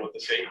schedule with the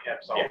state. Yeah,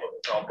 it's all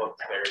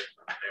booked. They're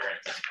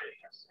anticipating.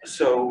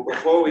 So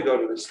before we go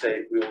to the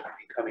state, we will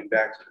be coming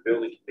back to the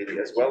building committee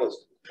as well as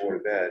the Board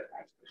of Ed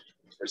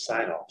for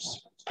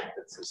sign-offs.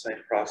 It's the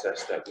same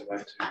process that we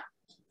went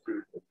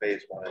through the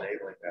phase 1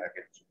 enabling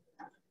package.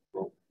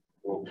 We'll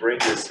bring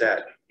this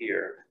set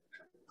here,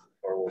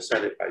 or we'll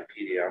send it by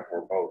PDF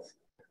or both,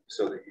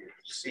 so that you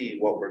see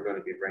what we're going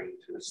to be bringing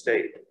to the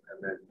state,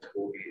 and then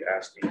we'll be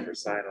asking for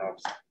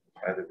sign-offs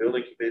by the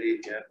building committee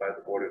and by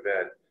the Board of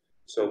Ed.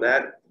 So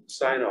that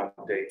sign-off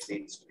date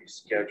needs to be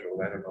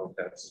scheduled. I don't know if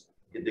that's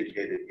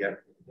indicated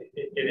yet.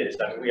 It is.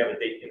 I mean, we have a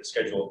date in the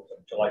schedule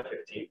of July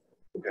 15th.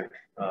 Okay.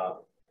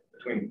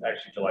 Between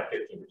actually July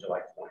 15th and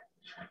July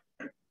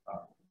 20th.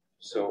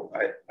 So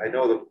I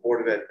know the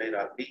Board of Ed may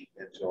not meet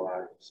in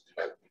July,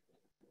 but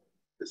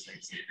this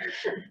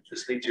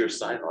needs your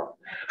sign-off.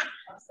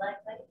 Most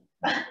likely.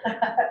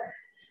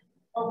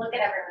 We'll look at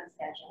everyone's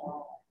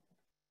schedule.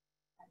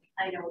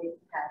 I know we've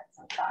had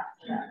some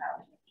thoughts about how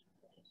we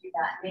do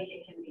that, make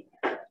it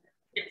convenient.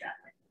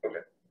 Exactly.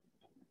 Okay.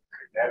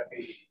 Could that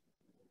be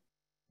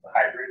a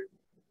hybrid?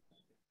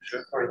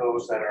 Sure. For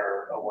those that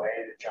are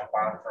away to jump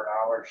on for an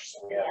hour,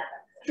 so we have,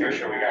 make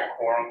sure we got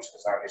quorums,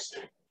 because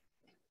obviously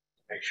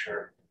make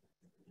sure.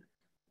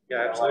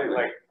 Yeah,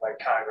 absolutely. Like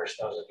Congress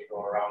does if you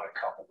go around and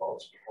count the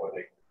votes before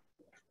they,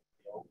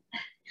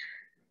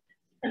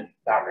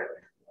 not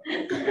really.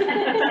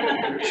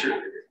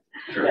 Sure.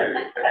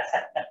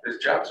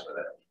 There's jobs for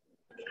that.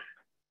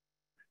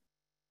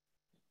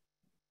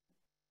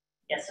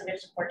 Yeah, so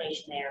there's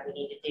coordination there we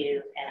need to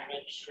do and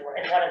make sure,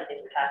 and one of the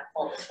things we have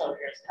full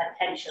disclosure is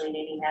potentially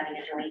maybe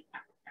having a joint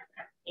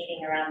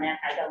meeting around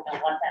that. I don't know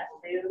what that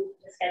will do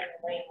to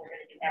scheduling. We're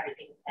going to do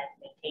everything we can to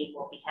maintain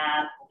what we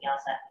have, but we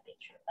also have to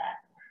make sure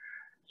that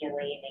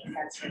really makes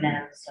sense for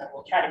them. So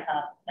we'll try to come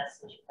up with the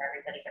best solution for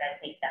everybody, but I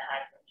think the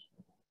hybrid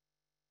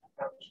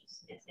approach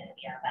is going to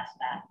be our best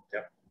bet.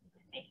 Yep.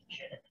 Making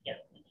sure that we get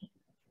what we need.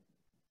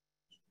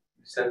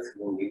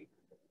 Sensible need.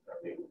 I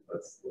mean,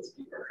 let's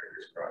keep our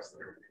fingers crossed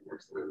that everything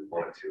works the way we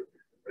want it to.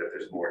 But if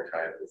there's more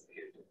time that's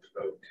needed to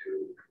devote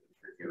to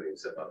reviewing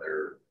some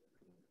other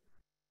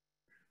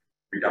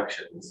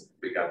reductions,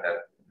 we got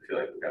that. I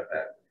feel like we got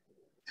that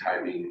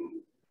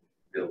timing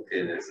built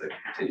in as a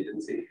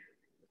contingency.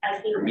 I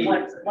think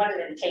one of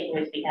the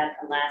takeaways we had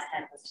from last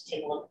time was to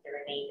take a look at the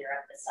remainder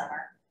of the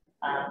summer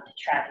to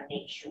try to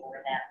make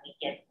sure that we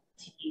get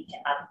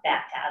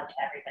back to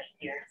everybody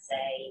here to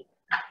say,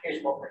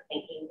 here's what we're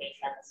thinking based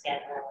on the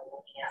schedule and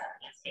looking at some of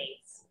these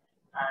dates.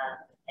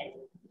 And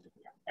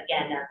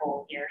again, our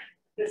goal here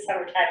this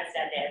summertime is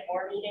to have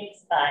more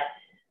meetings, but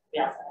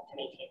we also have to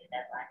maintain the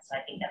deadline. So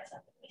I think that's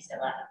something we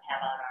still have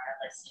on our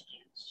list to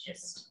do. It's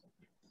just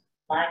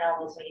line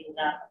all those meetings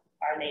up,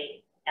 are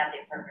they have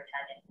the appropriate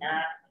time? If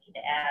not, we need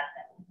to add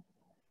them.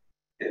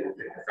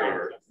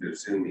 For the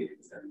Zoom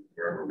meetings and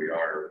wherever we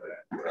are,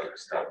 what other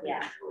stuff.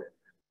 Yeah.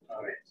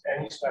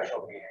 Any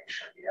special meeting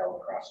should be held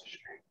across the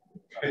street.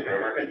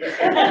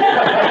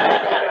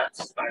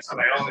 That's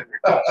my only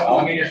request.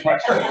 I'll meet as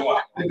much as you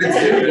want. If it's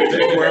Zoom, it's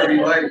wherever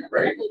you like,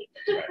 right?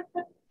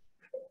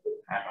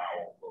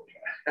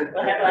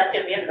 We'll have to,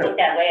 we have to look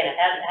that way and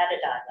have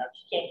it done, though.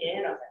 You can't get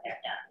in over there,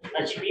 done.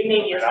 Unless you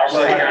maybe use.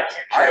 Well, yeah,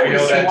 I always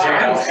know see that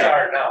Johnny's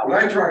start now. when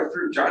I drive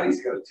through,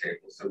 Johnny's got a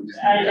table, so we just.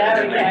 I know,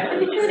 yeah,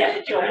 we just have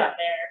to join up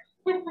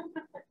there.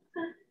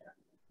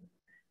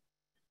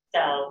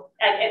 So,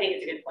 I think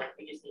it's a good point.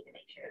 We just need to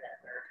make sure that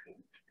we're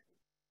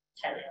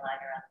tightly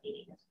aligned around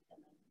meetings.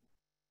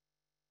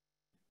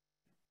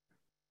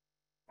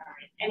 All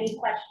right, any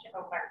question?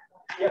 Oh, Mark.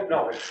 Yeah,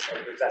 no, it's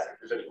asking if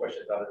there's any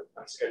questions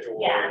on schedule.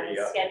 Yeah, or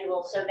the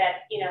schedule, so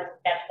that, you know,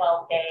 that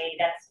 12-day,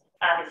 that's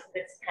obviously,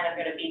 that's kind of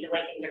going to be the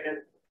way things are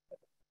going to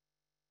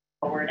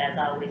forward, as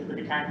always, with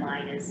the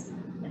timeline is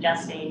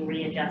adjusting,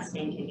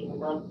 readjusting, taking a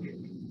look,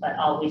 but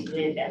always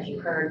with, as you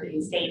heard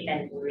in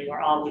statement, we are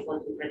always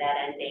looking for that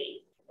end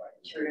date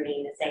to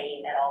remain the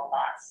same at all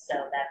costs.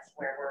 So that's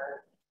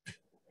where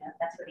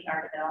that's where the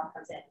art of it all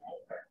comes in,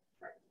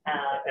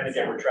 right? And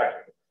again, we're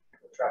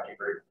tracking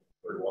very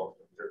well.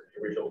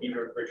 The original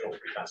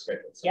pre-con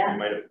schedule. So yeah. We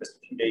might have missed a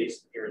few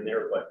days here and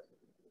there, but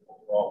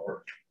overall we're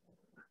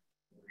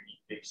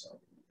big. So.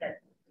 Good.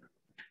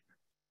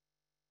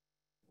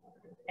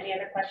 Any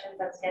other questions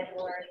on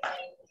schedule or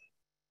anything?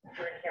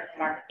 We're going to hear from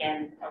Mark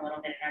again a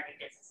little bit in our new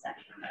business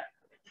section.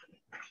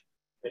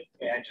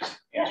 May I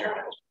just answer?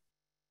 Yeah.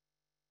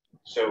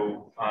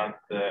 So on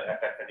the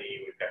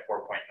FF&E, we've got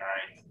 4.9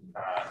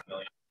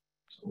 million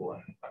school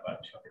and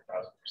about 200,000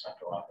 for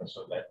central office,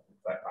 so that's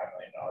 $5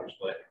 million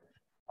split.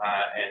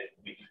 And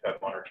we do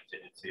have owner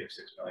contingency of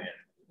 $6 million.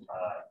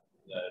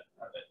 The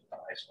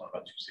high school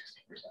about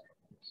 260%.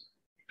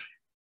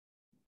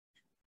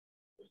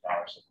 Those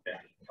dollars have been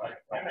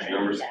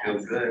numbers feel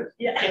good.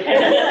 Yeah.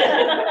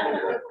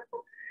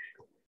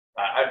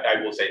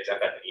 I will say it's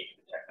FF&E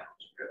the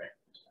technology driven.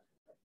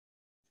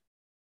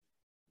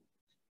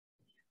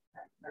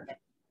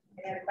 Perfect.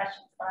 Any other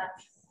questions,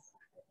 thoughts?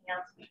 Anything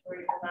else before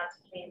you move on to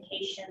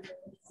communications?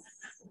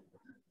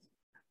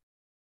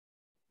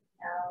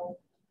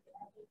 No.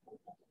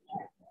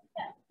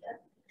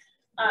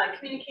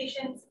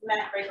 Communications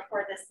met right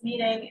before this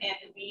meeting,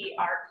 and we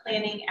are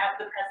planning out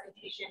the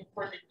presentation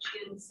for the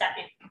June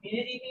 2nd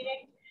community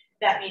meeting.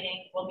 That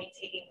meeting will be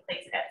taking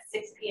place at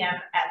 6 p.m.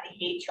 at the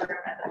Yates room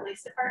at the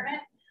police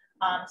department.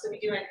 So we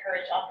do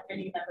encourage all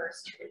committee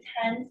members to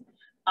attend.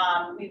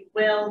 We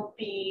will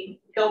be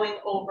going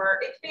over,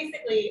 it's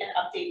basically an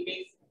update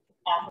based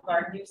off of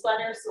our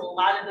newsletter. So a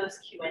lot of those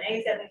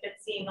Q&As that we've been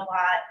seeing a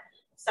lot,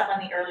 stuff on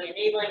the early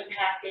enabling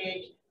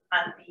package,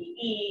 on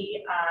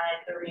BE,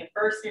 on the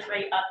reimbursement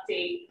rate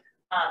update.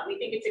 We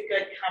think it's a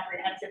good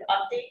comprehensive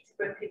update to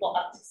bring people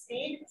up to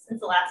speed since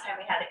the last time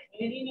we had a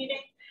community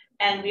meeting.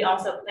 And we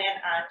also plan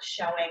on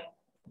showing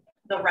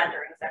the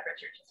renderings that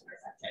Richard just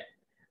presented.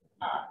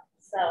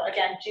 So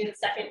again, June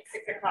 2nd,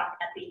 6 o'clock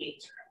at the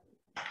Yates room.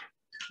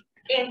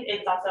 And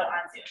it's also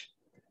on Zoom.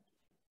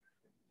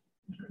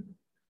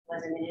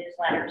 Was in the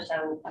newsletter,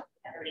 so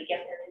everybody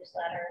get the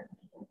newsletter.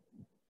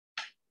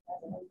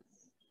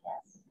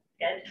 Yes,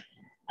 good.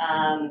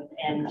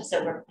 And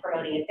so we're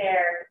promoting it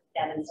there.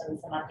 Devin some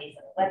updates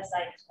on the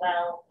website as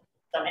well.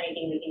 So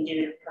anything we can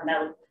do to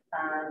promote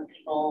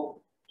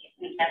people, if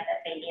we have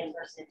that maybe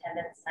in-person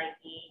attendance might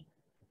be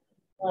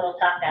a little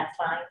tough, that's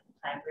fine.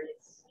 Hybrid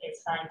is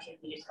fine too.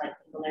 We just like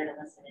people there to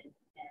listen and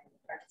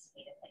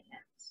participate if they can.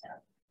 So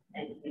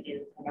anything we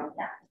do to promote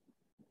that,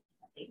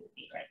 I think would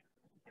be great.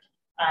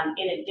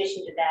 In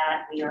addition to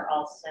that, we are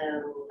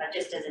also,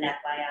 just as an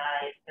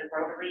FYI, the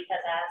Rotary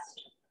has asked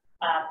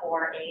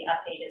for a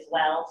update as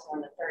well. So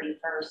on the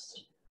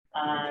 31st,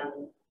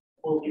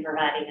 we'll be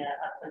providing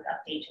a quick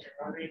update to the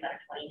Rotary, about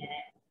a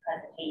 20-minute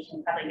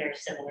presentation, probably very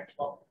similar to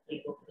what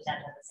we will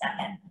present on the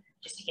 2nd,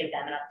 just to give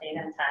them an update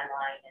on the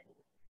timeline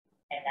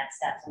and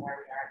next steps and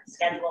where we are in the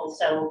schedule.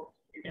 So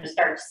you're going to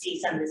start to see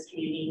some of this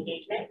community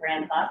engagement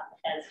ramp up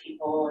as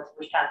people, as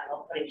we're talking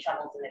about putting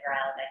shovels in the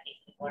ground. I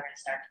think people are going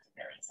to start to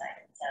get really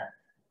excited. So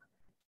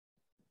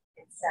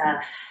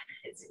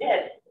it's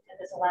good. It took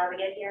us a while to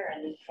get here,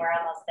 and we're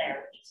almost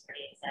there, which is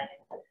pretty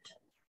exciting. If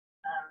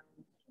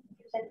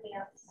there's anything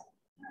else,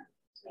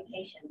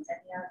 communications,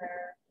 any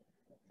other?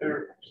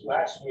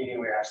 Last meeting,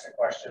 we asked a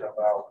question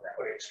about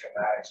putting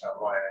schematics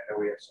online. I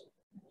know we had some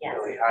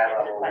really high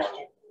level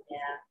question.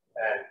 Yeah.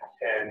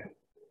 And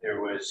there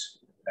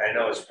was, I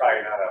know it's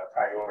probably not a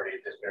priority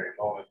at this very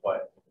moment,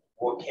 but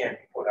what can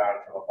be put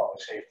on from a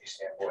public safety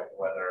standpoint,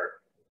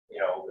 whether, you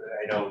know,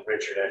 I know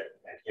Richard had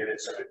given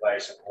some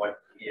advice of what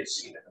he had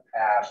seen in the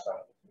past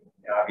on,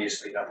 you know,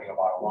 obviously nothing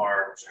about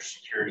alarms or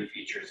security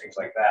features, things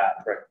like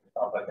that, but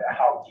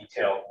how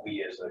detailed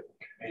we as a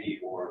committee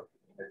or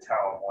the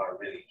town want to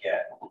really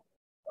get with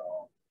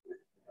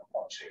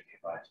public safety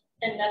advice.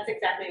 And that's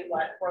exactly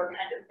what we're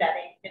kind of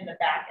betting in the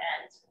back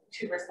end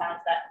to respond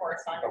to that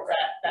correspondence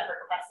that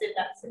requested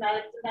that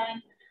schematic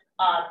design.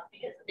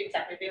 Because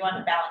exactly, they want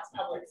to balance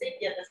public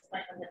safety at this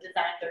point when the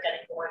designs are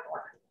getting more and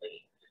more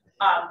complete.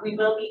 We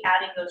will be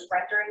adding those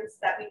renderings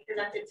that we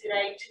presented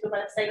today to the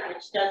website,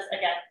 which does,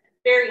 again,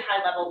 very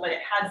high level, but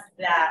it has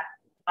that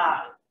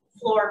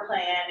floor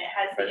plan, it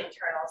has the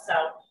internal,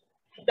 so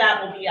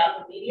that will be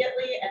up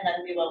immediately, and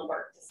then we will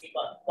work to see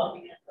what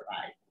we can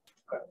provide.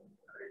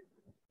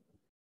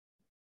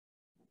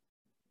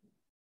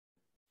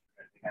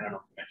 I don't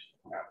know.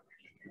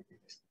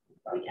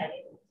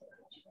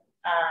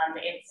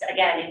 It's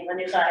again in the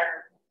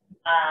newsletter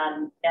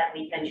that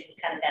we mentioned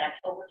kind of that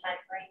October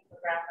timeframe for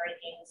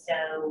groundbreaking.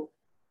 So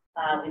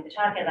we've been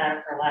talking about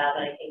it for a while,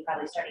 but I think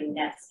probably starting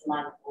next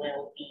month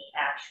we'll be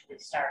actually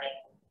starting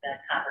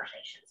the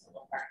conversations. So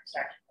we'll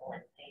start to pull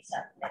in a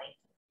subcommittee.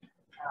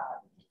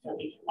 So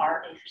if you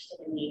are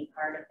interested in being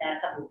part of that,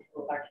 a couple of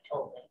people have already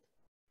told me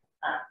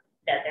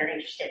that they're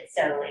interested.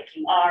 So if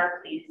you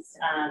are, please,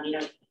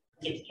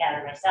 get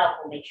together myself.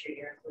 We'll make sure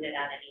you're included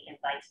on any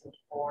invites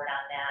moving forward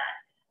on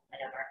that. I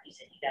know, Mark, you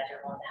said you guys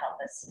are willing to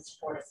help us and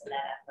support us in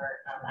that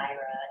effort.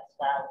 Ira as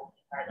well will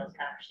be part of those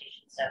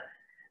conversations. So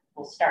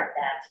we'll start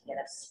that to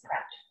get us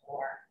prepped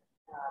for,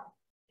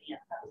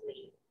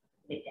 probably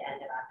mid to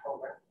end of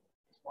October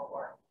is what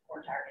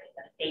we're targeting.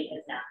 But the date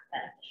is not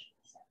beneficial.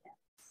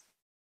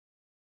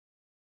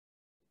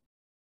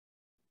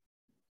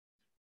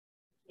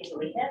 You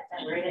believe it?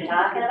 And we're even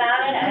talking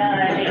about it.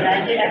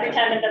 I do every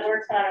time that the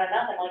word's not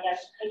enough. I'm like, I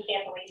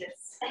can't believe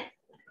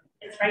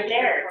it's right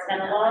there. It's been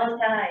a long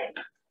time.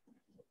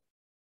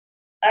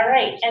 All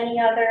right. Any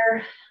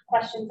other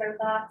questions or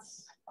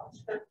thoughts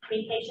for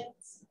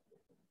communications?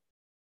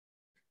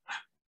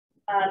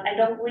 I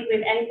don't believe we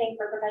have anything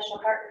for professional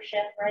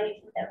partnership, right?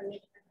 That we need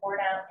to report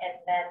out, and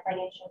then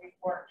financial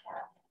report.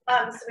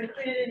 So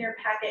included in your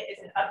packet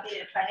is an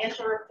updated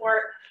financial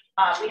report.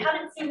 We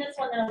haven't seen this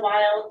one in a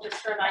while.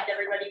 Just to remind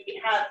everybody, we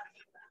have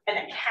an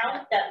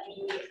account that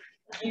we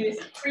use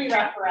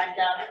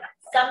pre-referendum.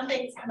 Some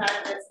things come out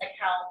of this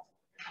account,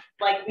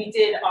 like we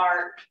did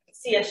our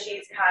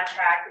CSG's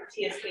contract,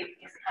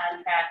 TSKP's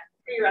contract,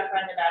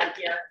 pre-referendum out of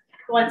here.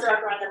 Once the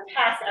referendum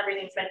passed,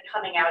 everything's been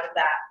coming out of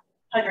that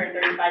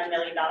 $135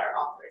 million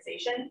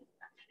authorization.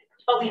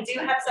 But we do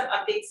have some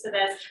updates to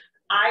this.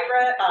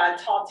 Ira,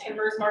 Tall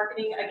Timbers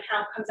marketing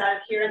account comes out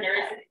of here, and there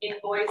is an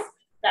invoice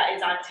that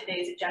is on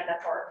today's agenda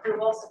for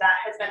approval. So that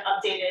has been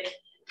updated.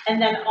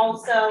 And then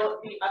also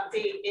the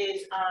update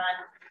is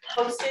on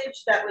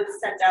postage that was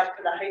sent out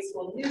for the high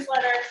school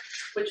newsletter,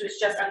 which was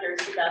just under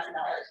 $2,000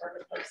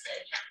 worth of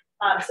postage.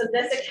 So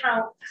this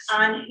account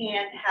on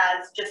hand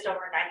has just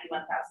over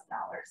 $91,000.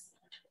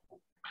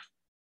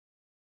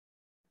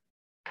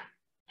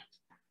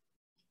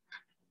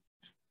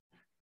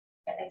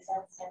 That makes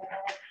sense.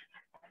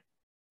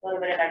 A little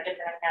bit of our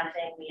different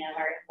accounting. We have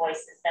our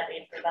invoices that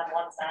we approve on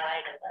one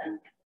side, and then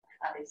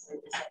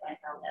obviously the second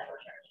account that we're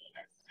charging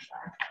against the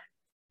side.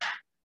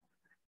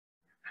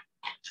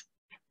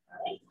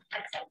 All right,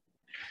 excellent.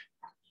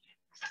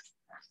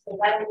 So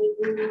why don't we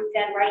move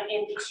then right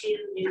into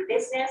new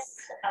business?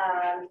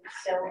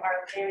 So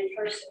our very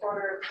first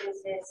order of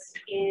business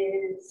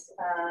is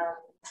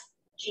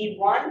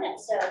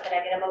G1. So can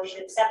I get a motion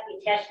to accept the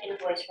attached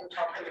invoice from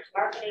Tall Timbers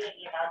Marketing in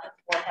the amount of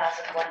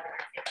 $4,150?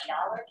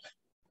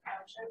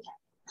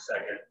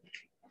 Second.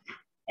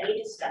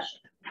 Any discussion?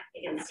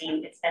 You can see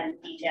it's been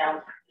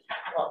detailed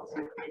what was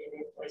included in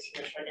the invoice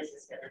here for this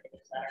is going to be the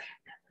newsletter.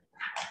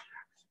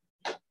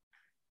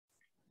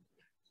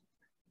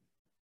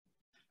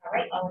 All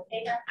right, all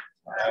in favor?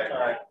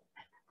 Aye.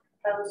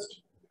 Opposed?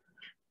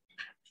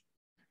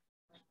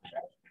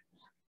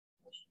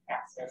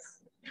 Passes.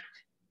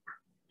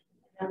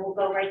 And we'll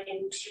go right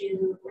into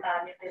new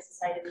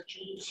business item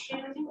G2.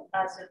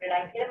 So did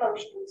I get a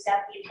motion to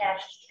accept the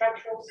attached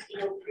structural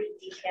steel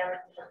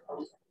pre-detailing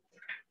proposal?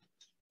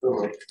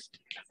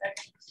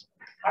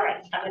 All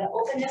right, I'm going to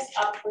open this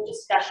up for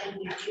discussion.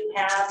 You do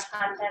have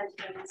content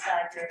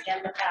inside your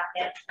agenda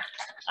packet.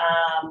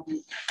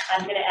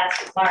 I'm going to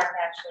ask Mark,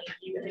 actually, if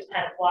you could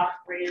kind of walk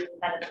through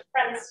kind of the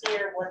premise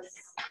here,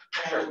 what's,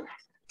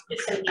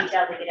 just some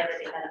detail to get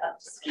everything kind of up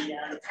to speed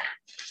on.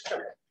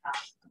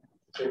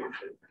 So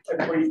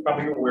everybody's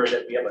probably aware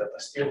that we have a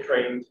steel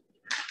framed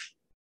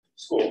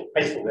school,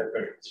 high school that's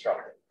been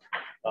constructed,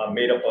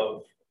 made up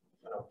of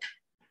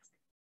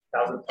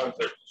 1,000 tons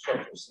of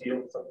structural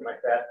steel, something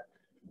like that.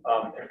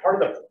 And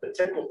part of the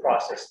typical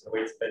process, the way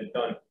it's been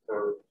done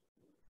for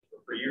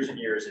years and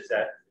years, is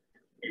that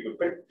we would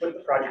put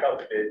the project out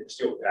to bid, the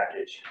steel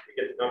package, we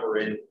get the number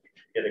in,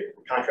 get a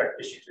contract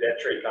issued to that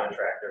trade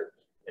contractor,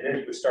 and then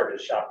he would start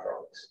his shop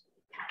drawings.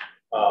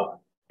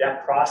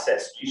 That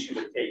process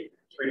usually would take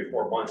 3 to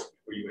 4 months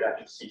before you would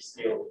actually see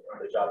steel on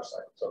the job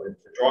site. So the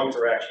drawings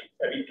are actually,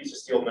 every piece of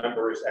steel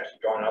member is actually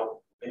drawn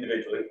out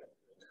individually.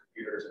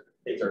 Computers and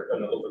things are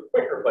done a little bit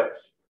quicker, but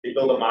they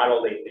build a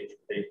model,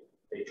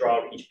 they draw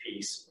out each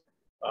piece,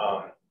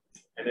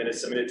 and then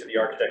it's submitted to the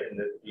architect and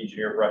the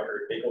engineer of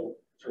record. They go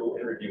through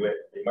and review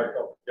it. They mark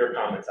up their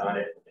comments on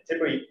it. And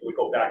typically, it would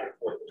go back and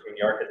forth between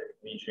the architect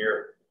and the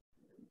engineer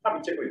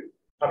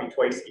probably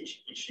twice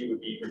each sheet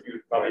would be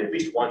reviewed, probably at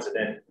least once and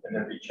then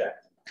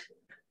rechecked.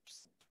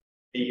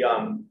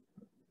 And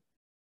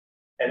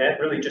that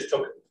really just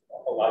took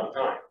a lot of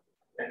time.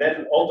 And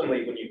then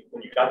ultimately, when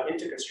you got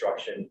into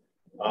construction,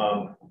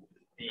 the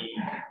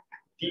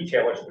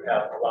detailers would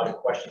have a lot of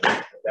questions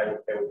that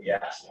would be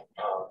asked. And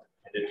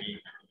there'd be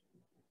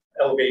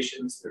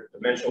elevations,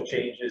 dimensional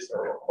changes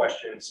or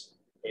questions.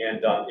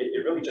 And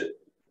it really just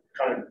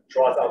kind of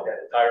draws out that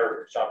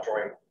entire shop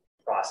drawing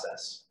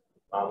process,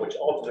 which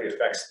ultimately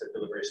affects the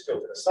delivery of steel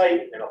to the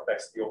site and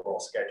affects the overall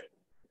schedule.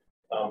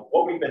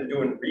 What we've been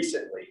doing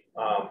recently,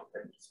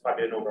 and it's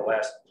probably been over the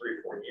last 3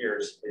 or 4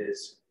 years,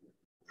 is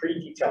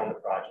pre-detailing the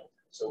project.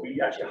 So we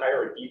actually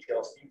hire a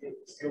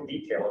steel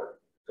detailer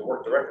to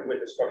work directly with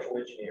the structural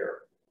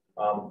engineer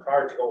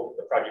prior to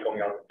the project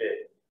going out to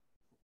bid.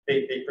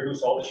 They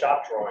produce all the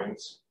shop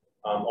drawings,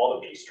 all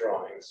the piece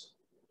drawings,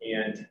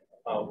 and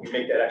we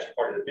make that actually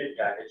part of the bid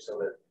package so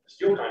that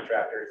steel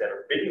contractors that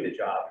are bidding the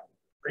job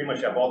pretty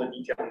much have all the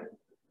detailing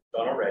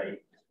done already.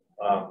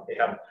 They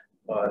have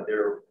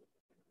their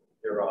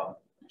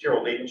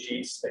material laden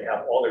sheets, they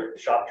have all their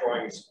shop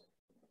drawings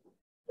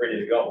ready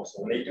to go.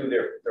 So when they do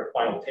their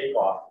final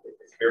takeoff,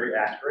 it's very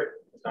accurate.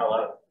 There's not a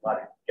lot of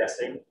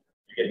guessing.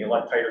 You're getting a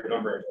lot tighter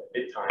number at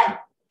bid time.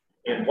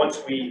 And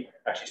once we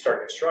actually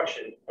start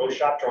construction, those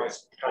shop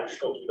drawings kind of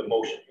just go through the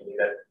motion, meaning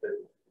that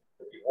the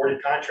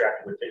awarded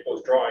contractor would take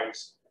those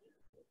drawings,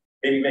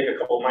 maybe make a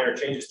couple of minor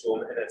changes to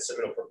them, and then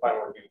submit them for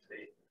final review to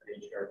the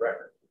engineer of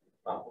record,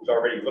 who's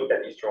already looked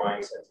at these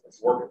drawings and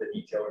has worked with the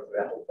detailer through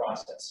that whole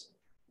process.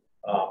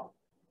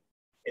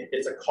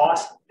 It's a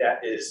cost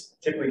that is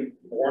typically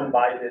borne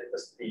by the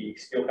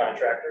steel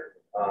contractor,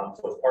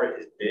 so it's part of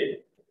his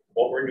bid.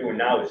 What we're doing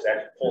now is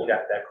actually pulling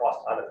that cost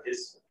out of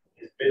his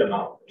bid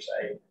amount, per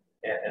se,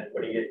 and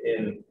putting it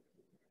in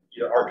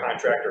our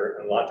contractor,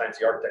 and a lot of times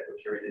the architect will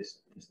carry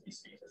these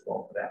fees as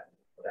well for that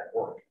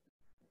work.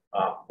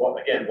 Well,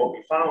 again, what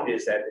we found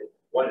is that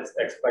one is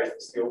expedites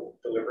the steel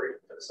delivery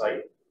to the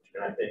site,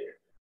 and I think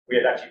we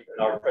had actually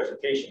in our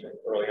presentation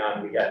early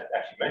on we had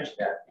actually mentioned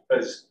that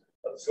because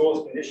of the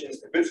soil conditions,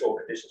 the good soil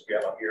conditions we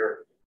have up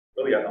here,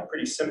 really a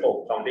pretty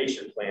simple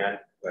foundation plan.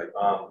 Right.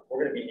 We're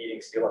going to be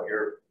needing steel up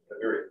here in a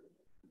very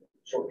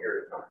short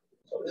period of time.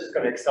 So this is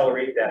going to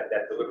accelerate that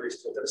delivery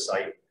steel to the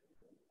site.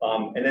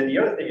 And then the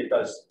other thing it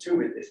does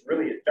too is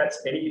really it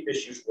vets any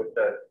issues with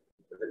the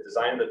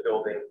design of the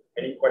building,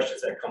 any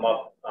questions that come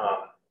up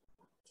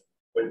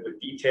with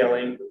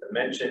detailing, with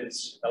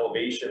dimensions,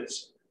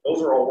 elevations.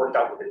 Those are all worked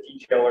out with the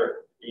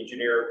detailer, the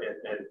engineer, and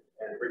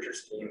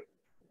Richard's team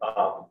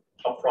up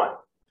front.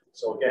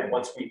 So again,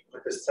 once we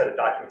put this set of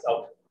documents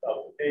out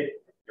to bid,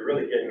 you're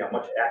really getting a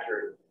much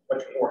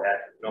more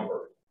accurate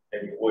number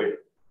than you would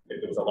if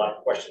there was a lot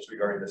of questions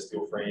regarding the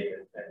steel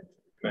frame and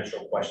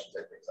dimensional questions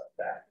and things like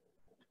that.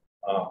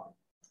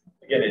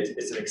 Again,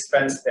 it's an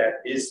expense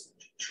that is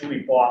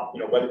truly bought,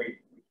 whether we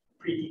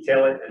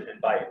pre-detail it and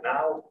buy it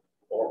now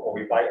or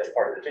we buy it as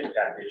part of the bid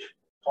package,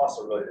 costs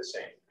are really the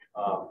same.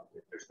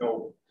 There's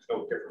no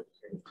difference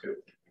between the two.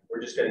 We're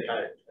just going to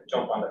kind of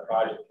jump on the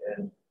project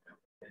and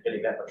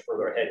getting that much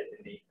further ahead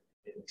in the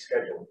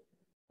schedule.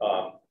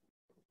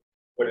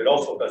 What it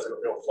also does,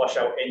 it'll flush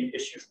out any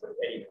issues with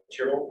any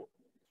material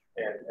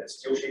and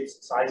steel shapes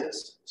and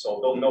sizes. So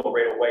they'll know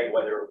right away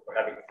whether we're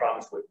having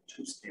problems with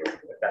tube steel,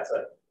 if that's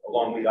a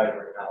long lead item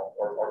right now,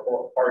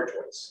 or part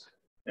joints.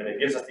 And it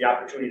gives us the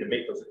opportunity to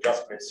make those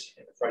adjustments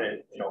in the front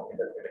end, in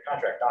the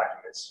contract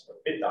documents, or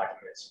bid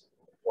documents,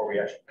 before we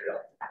actually put it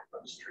up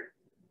on the street.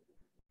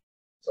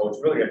 So it's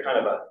really a kind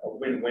of a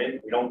win-win.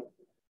 We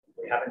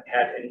haven't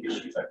had any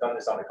issues. I've done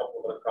this on a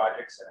couple of other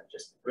projects, and it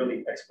just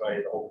really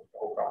expedited the whole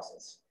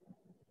process.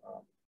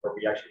 Where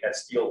we actually had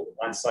steel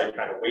on site,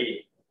 kind of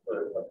waiting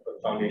for the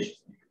foundations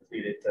to be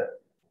completed to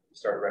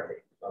start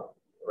erecting the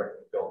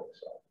building.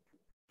 So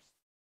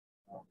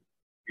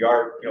we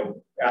are,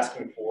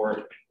 asking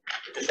for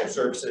additional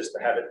services to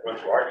have it run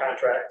through our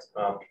contract.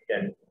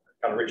 Again,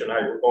 kind of Rich and I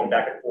were going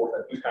back and forth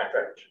on whose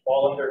contract it should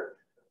fall under.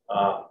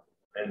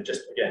 And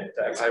just again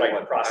to expedite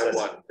the process.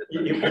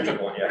 You mentioned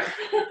one, yeah.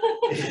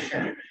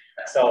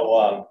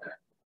 So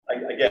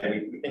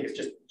again, we think it's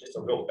just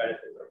a real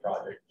benefit to the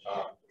project.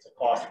 It's a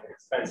cost and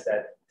expense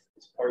that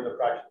is part of the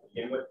project to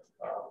begin with,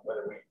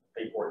 whether we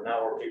pay for it now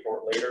or pay for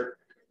it later.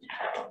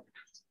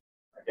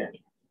 Again,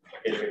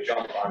 getting a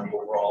jump on the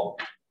overall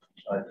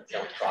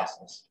detailed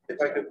process. If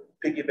I could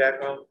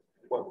piggyback on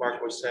what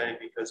Mark was saying,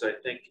 because I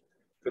think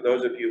for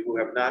those of you who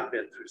have not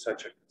been through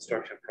such a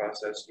construction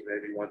process, you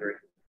may be wondering,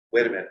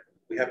 wait a minute,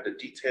 we have to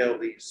detail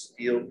these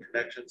steel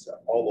connections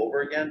all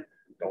over again?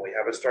 Don't we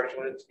have a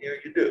structural engineer?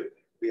 You do.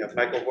 We have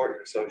Michael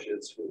Horton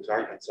Associates, who is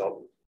our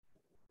consultant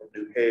from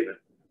New Haven.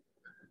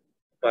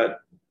 But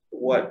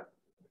what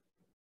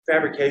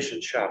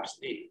fabrication shops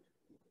need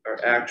are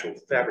actual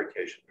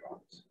fabrication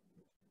drawings.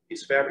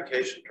 These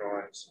fabrication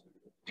drawings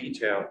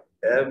detail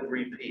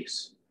every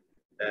piece.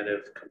 And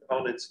if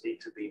components need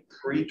to be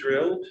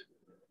pre-drilled,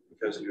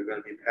 because you're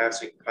going to be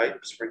passing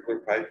pipe, sprinkler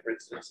pipe, for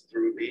instance,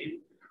 through a beam,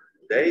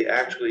 they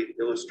actually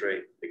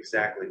illustrate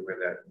exactly where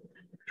that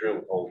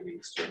drill hole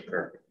needs to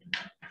occur.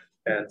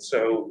 And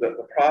so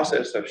the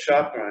process of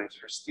shop drawings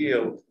for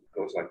steel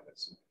goes like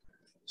this.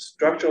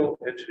 Structural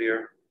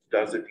engineer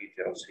does the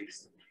details.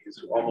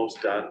 He's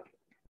almost done.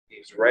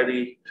 He's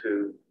ready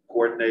to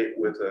coordinate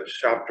with a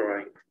shop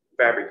drawing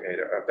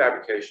fabricator,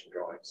 fabrication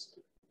drawings,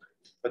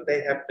 but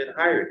they haven't been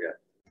hired yet.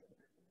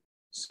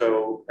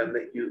 So, and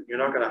you're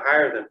not going to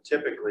hire them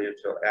typically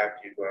until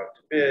after you go out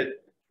to bid.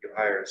 You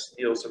hire a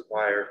steel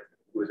supplier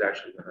who is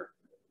actually going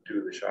to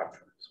do the shop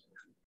drawings.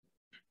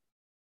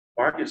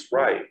 Mark is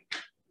right.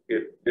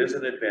 It is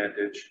an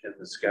advantage in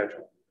the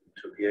schedule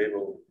to be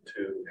able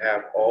to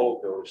have all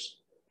of those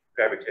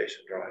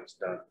fabrication drawings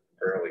done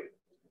early.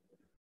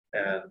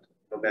 And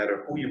no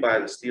matter who you buy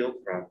the steel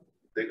from,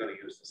 they're going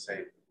to use the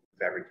same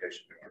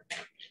fabrication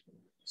drawing.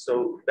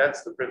 So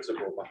that's the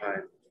principle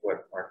behind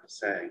what Mark is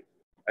saying.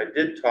 I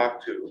did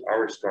talk to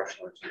our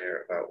structural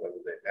engineer about whether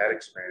they've had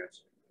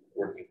experience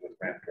working with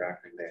ramp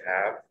drafting. They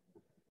have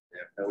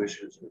no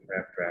issues with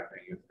ramp drafting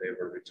if they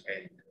were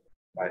retained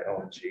by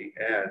O&G.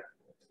 And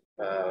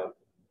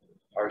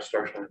our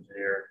structural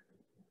engineer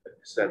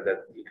said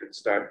that he could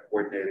start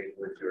coordinating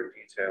with your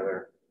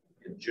detailer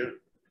in June,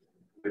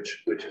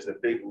 which is a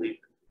big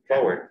leap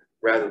forward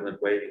rather than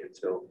waiting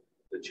until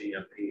the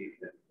GMP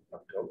in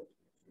October.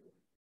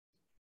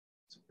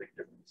 It's a big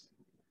difference.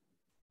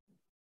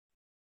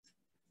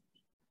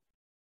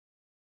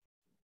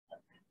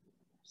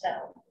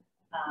 So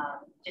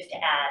just to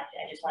add,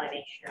 I just want to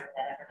make sure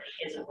that everybody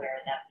is aware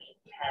that we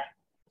have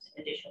some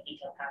additional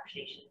detailed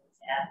conversations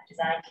at the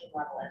design team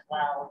level as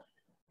well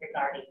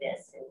regarding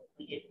this. And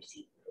we did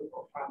receive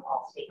approval from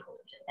all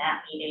stakeholders in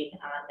that meeting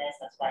on this.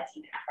 That's why it's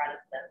even in front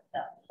of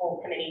the whole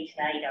committee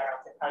tonight, or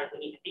else it probably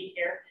wouldn't need to be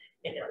here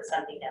if it was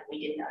something that we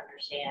didn't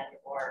understand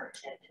or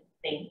didn't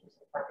think was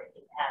appropriate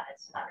to have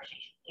this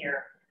conversation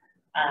here.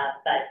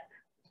 But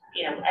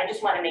you know, I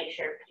just want to make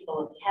sure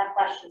people, if you have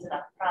questions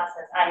about the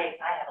process, I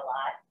have a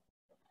lot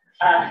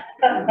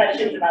of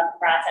questions about the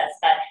process,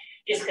 but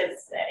just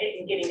because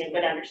in getting a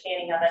good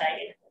understanding of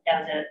it,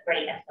 that was a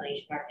great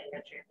explanation, Mark and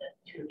Richard, the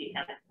two of you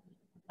kind of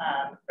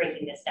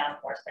breaking this down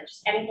for us. But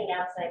just anything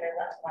else that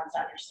everyone wants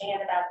to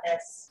understand about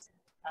this,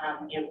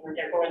 you know,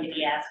 they're going to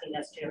be asking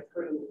us to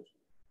approve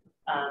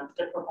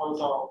the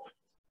proposal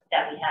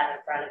that we have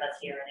in front of us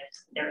here, and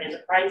there is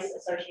a price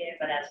associated,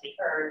 but as we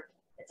heard,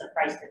 it's a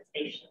price that's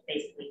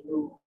basically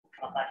moved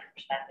from a budget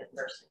perspective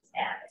versus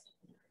added.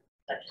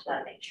 So I just want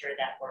to make sure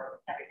that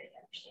everybody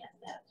understands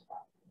that as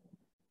well.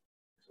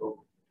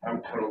 So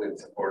I'm totally in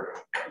support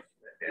of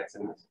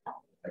advancing this.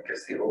 I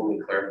guess the only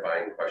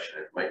clarifying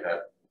question, it might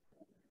not,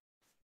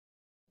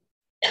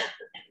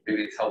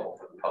 maybe it's helpful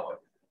for the public.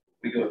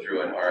 We go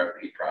through an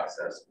RFP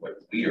process when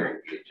we are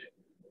engaging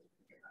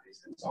these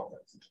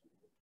consultants,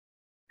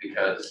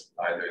 because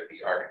either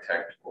the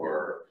architect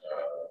or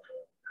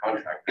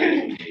contractor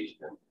is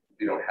engaged in,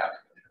 we don't have to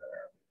go through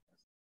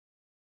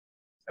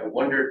that. I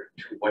wonder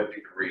to what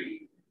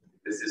degree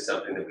this is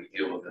something that we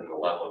deal with in the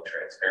level of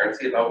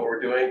transparency about what we're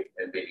doing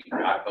and maybe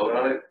not vote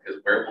on it, because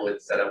where will it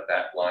set up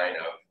that line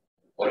of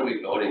what are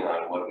we voting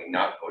on and what are we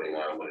not voting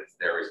on when it's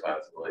their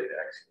responsibility to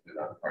execute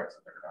on parts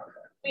of their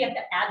contract? We have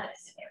to add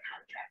this to their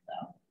contract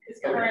though,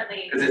 because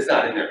currently. Because it's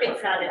not in their contract.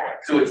 It's not in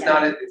there. So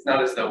it's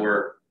not as though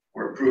we're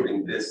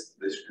approving this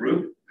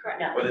group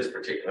Correct. for this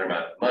particular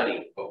amount of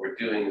money. What we're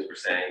doing is we're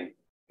saying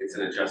it's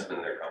an adjustment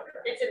in their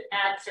contract. It's an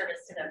add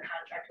service to their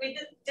contract. We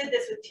did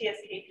this with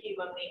TSKP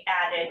when we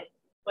added,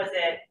 was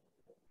it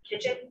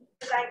kitchen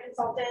design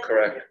consultant?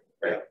 Correct.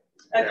 Right.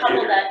 A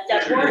couple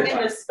that weren't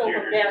in the scope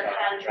of their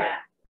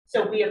contract.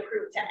 So we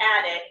approved to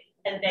add it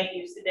and they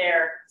used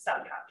their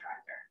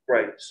subcontractor.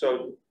 Right.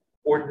 So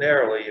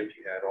ordinarily, if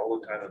you had all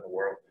the time in the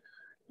world,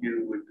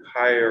 you would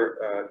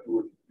hire,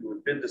 you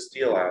would bid the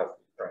steel out,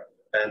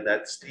 and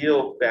that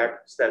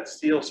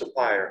steel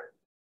supplier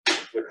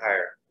would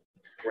hire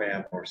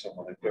RAM or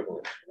someone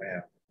equivalent to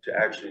RAM to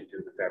actually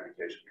do the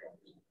fabrication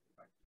drawings.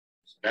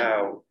 So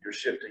now you're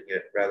shifting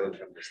it rather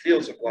than the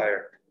steel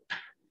supplier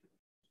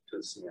to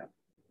the CM.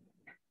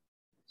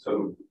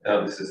 So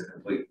now this is a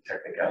complete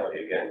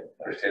technicality again,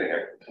 understanding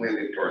I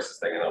completely endorse this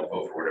thing and I'll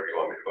vote for whatever you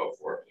want me to vote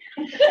for.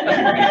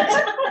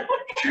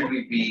 Should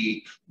we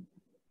be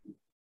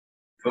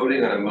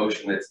voting on a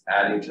motion that's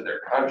adding to their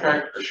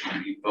contract, or should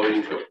we be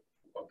voting to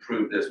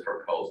approve this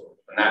proposal?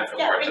 And that's the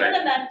part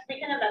that We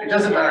can amend. it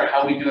doesn't matter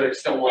how we do it, I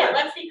just don't want Yeah,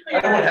 let's be clear.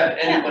 I don't want to have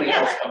anybody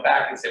else come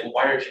back and say, well,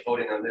 why aren't you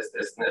voting on this,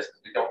 this, and this?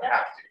 Because we don't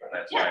have to, and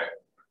that's why.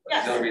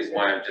 That's the only reason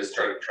why I'm just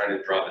trying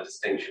to draw the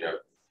distinction of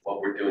what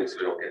we're doing, so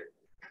we don't get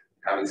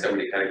having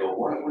somebody kind of go,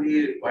 why aren't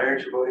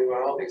you voting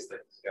on all these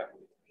things? Yeah.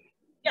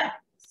 Yeah.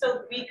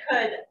 So we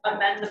could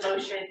amend the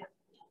motion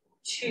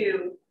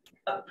to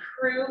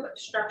approve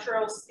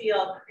structural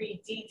steel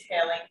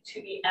pre-detailing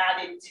to be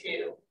added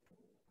to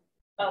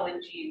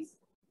O&G's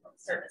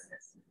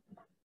services.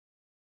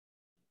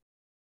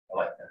 I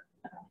like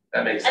that.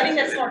 That makes sense. I think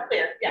that's more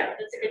clear. Yeah,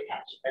 that's a good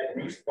catch.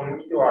 And when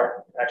we do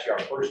our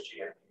first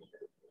GMP,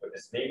 with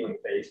this enabling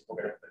phase, we're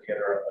going to put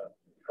together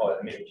we call it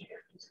a mini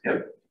GMP.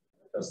 Yep.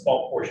 A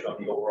small portion of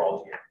the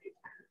overall GMP.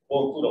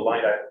 we'll include a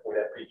line item for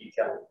that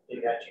pre-detailing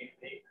in that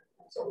GMP.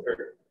 So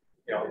we're,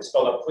 you know, it's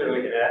spelled out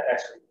clearly, and that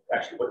actually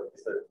what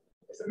is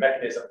the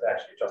mechanism to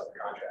actually adjust the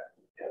contract.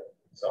 Yeah.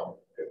 So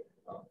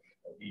it'll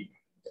be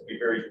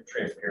very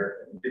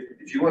transparent.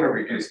 If you want to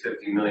reduce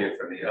 50 million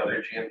from the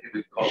other GMP,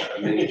 we call it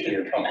a mini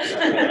GMP.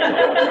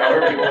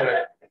 However you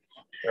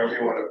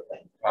want to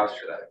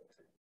posture that.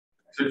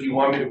 So do you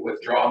want me to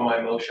withdraw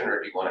my motion,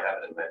 or do you want to have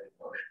an amended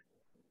motion?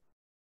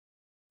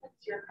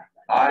 What's your preference?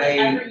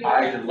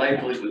 I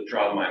delightfully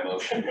withdraw my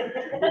motion.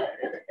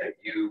 If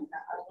you.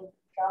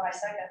 Draw my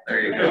second. There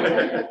you go.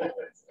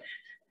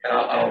 And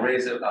I'll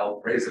raise a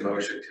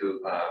motion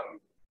to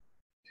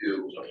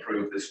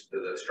approve the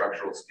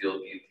structural steel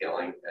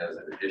detailing as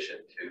an addition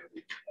to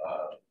the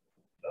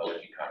OG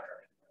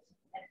contract.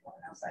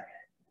 Excellent, I'll second it.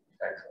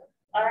 Excellent.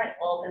 All right,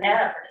 we'll open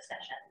that up for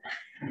discussion.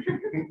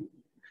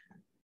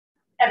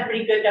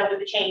 Everybody good though with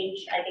the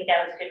change? I think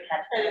that was a good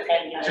catch.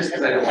 Okay, Just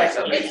because I don't want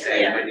somebody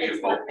saying, Yeah, when do you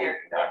it's vote, not fair.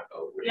 not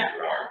vote, when you Yeah.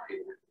 RFP.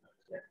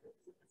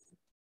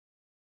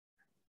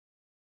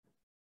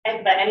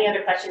 But any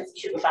other questions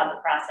too about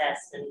the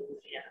process and,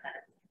 you know, kind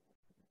of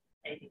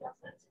anything else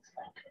that's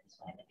explained? I just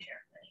want to make sure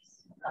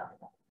everybody's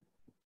comfortable.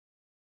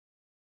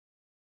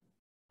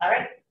 All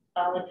right,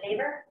 all in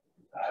favor?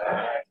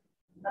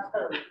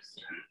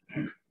 Opposed?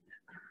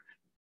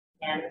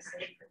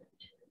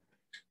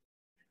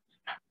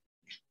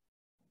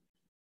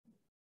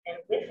 And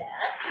with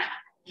that,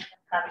 we have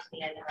come to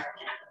the end of our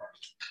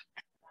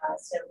agenda.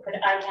 So could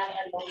I have a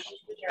motion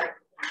to adjourn,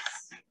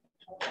 please?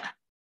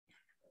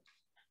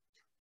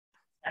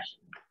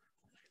 Discussion.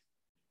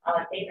 All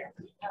in favor?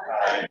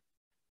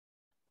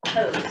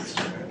 Opposed?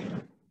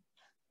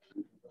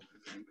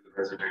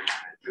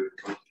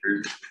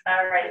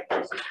 All right,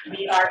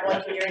 we are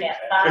going to adjourn at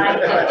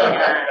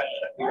 5:59.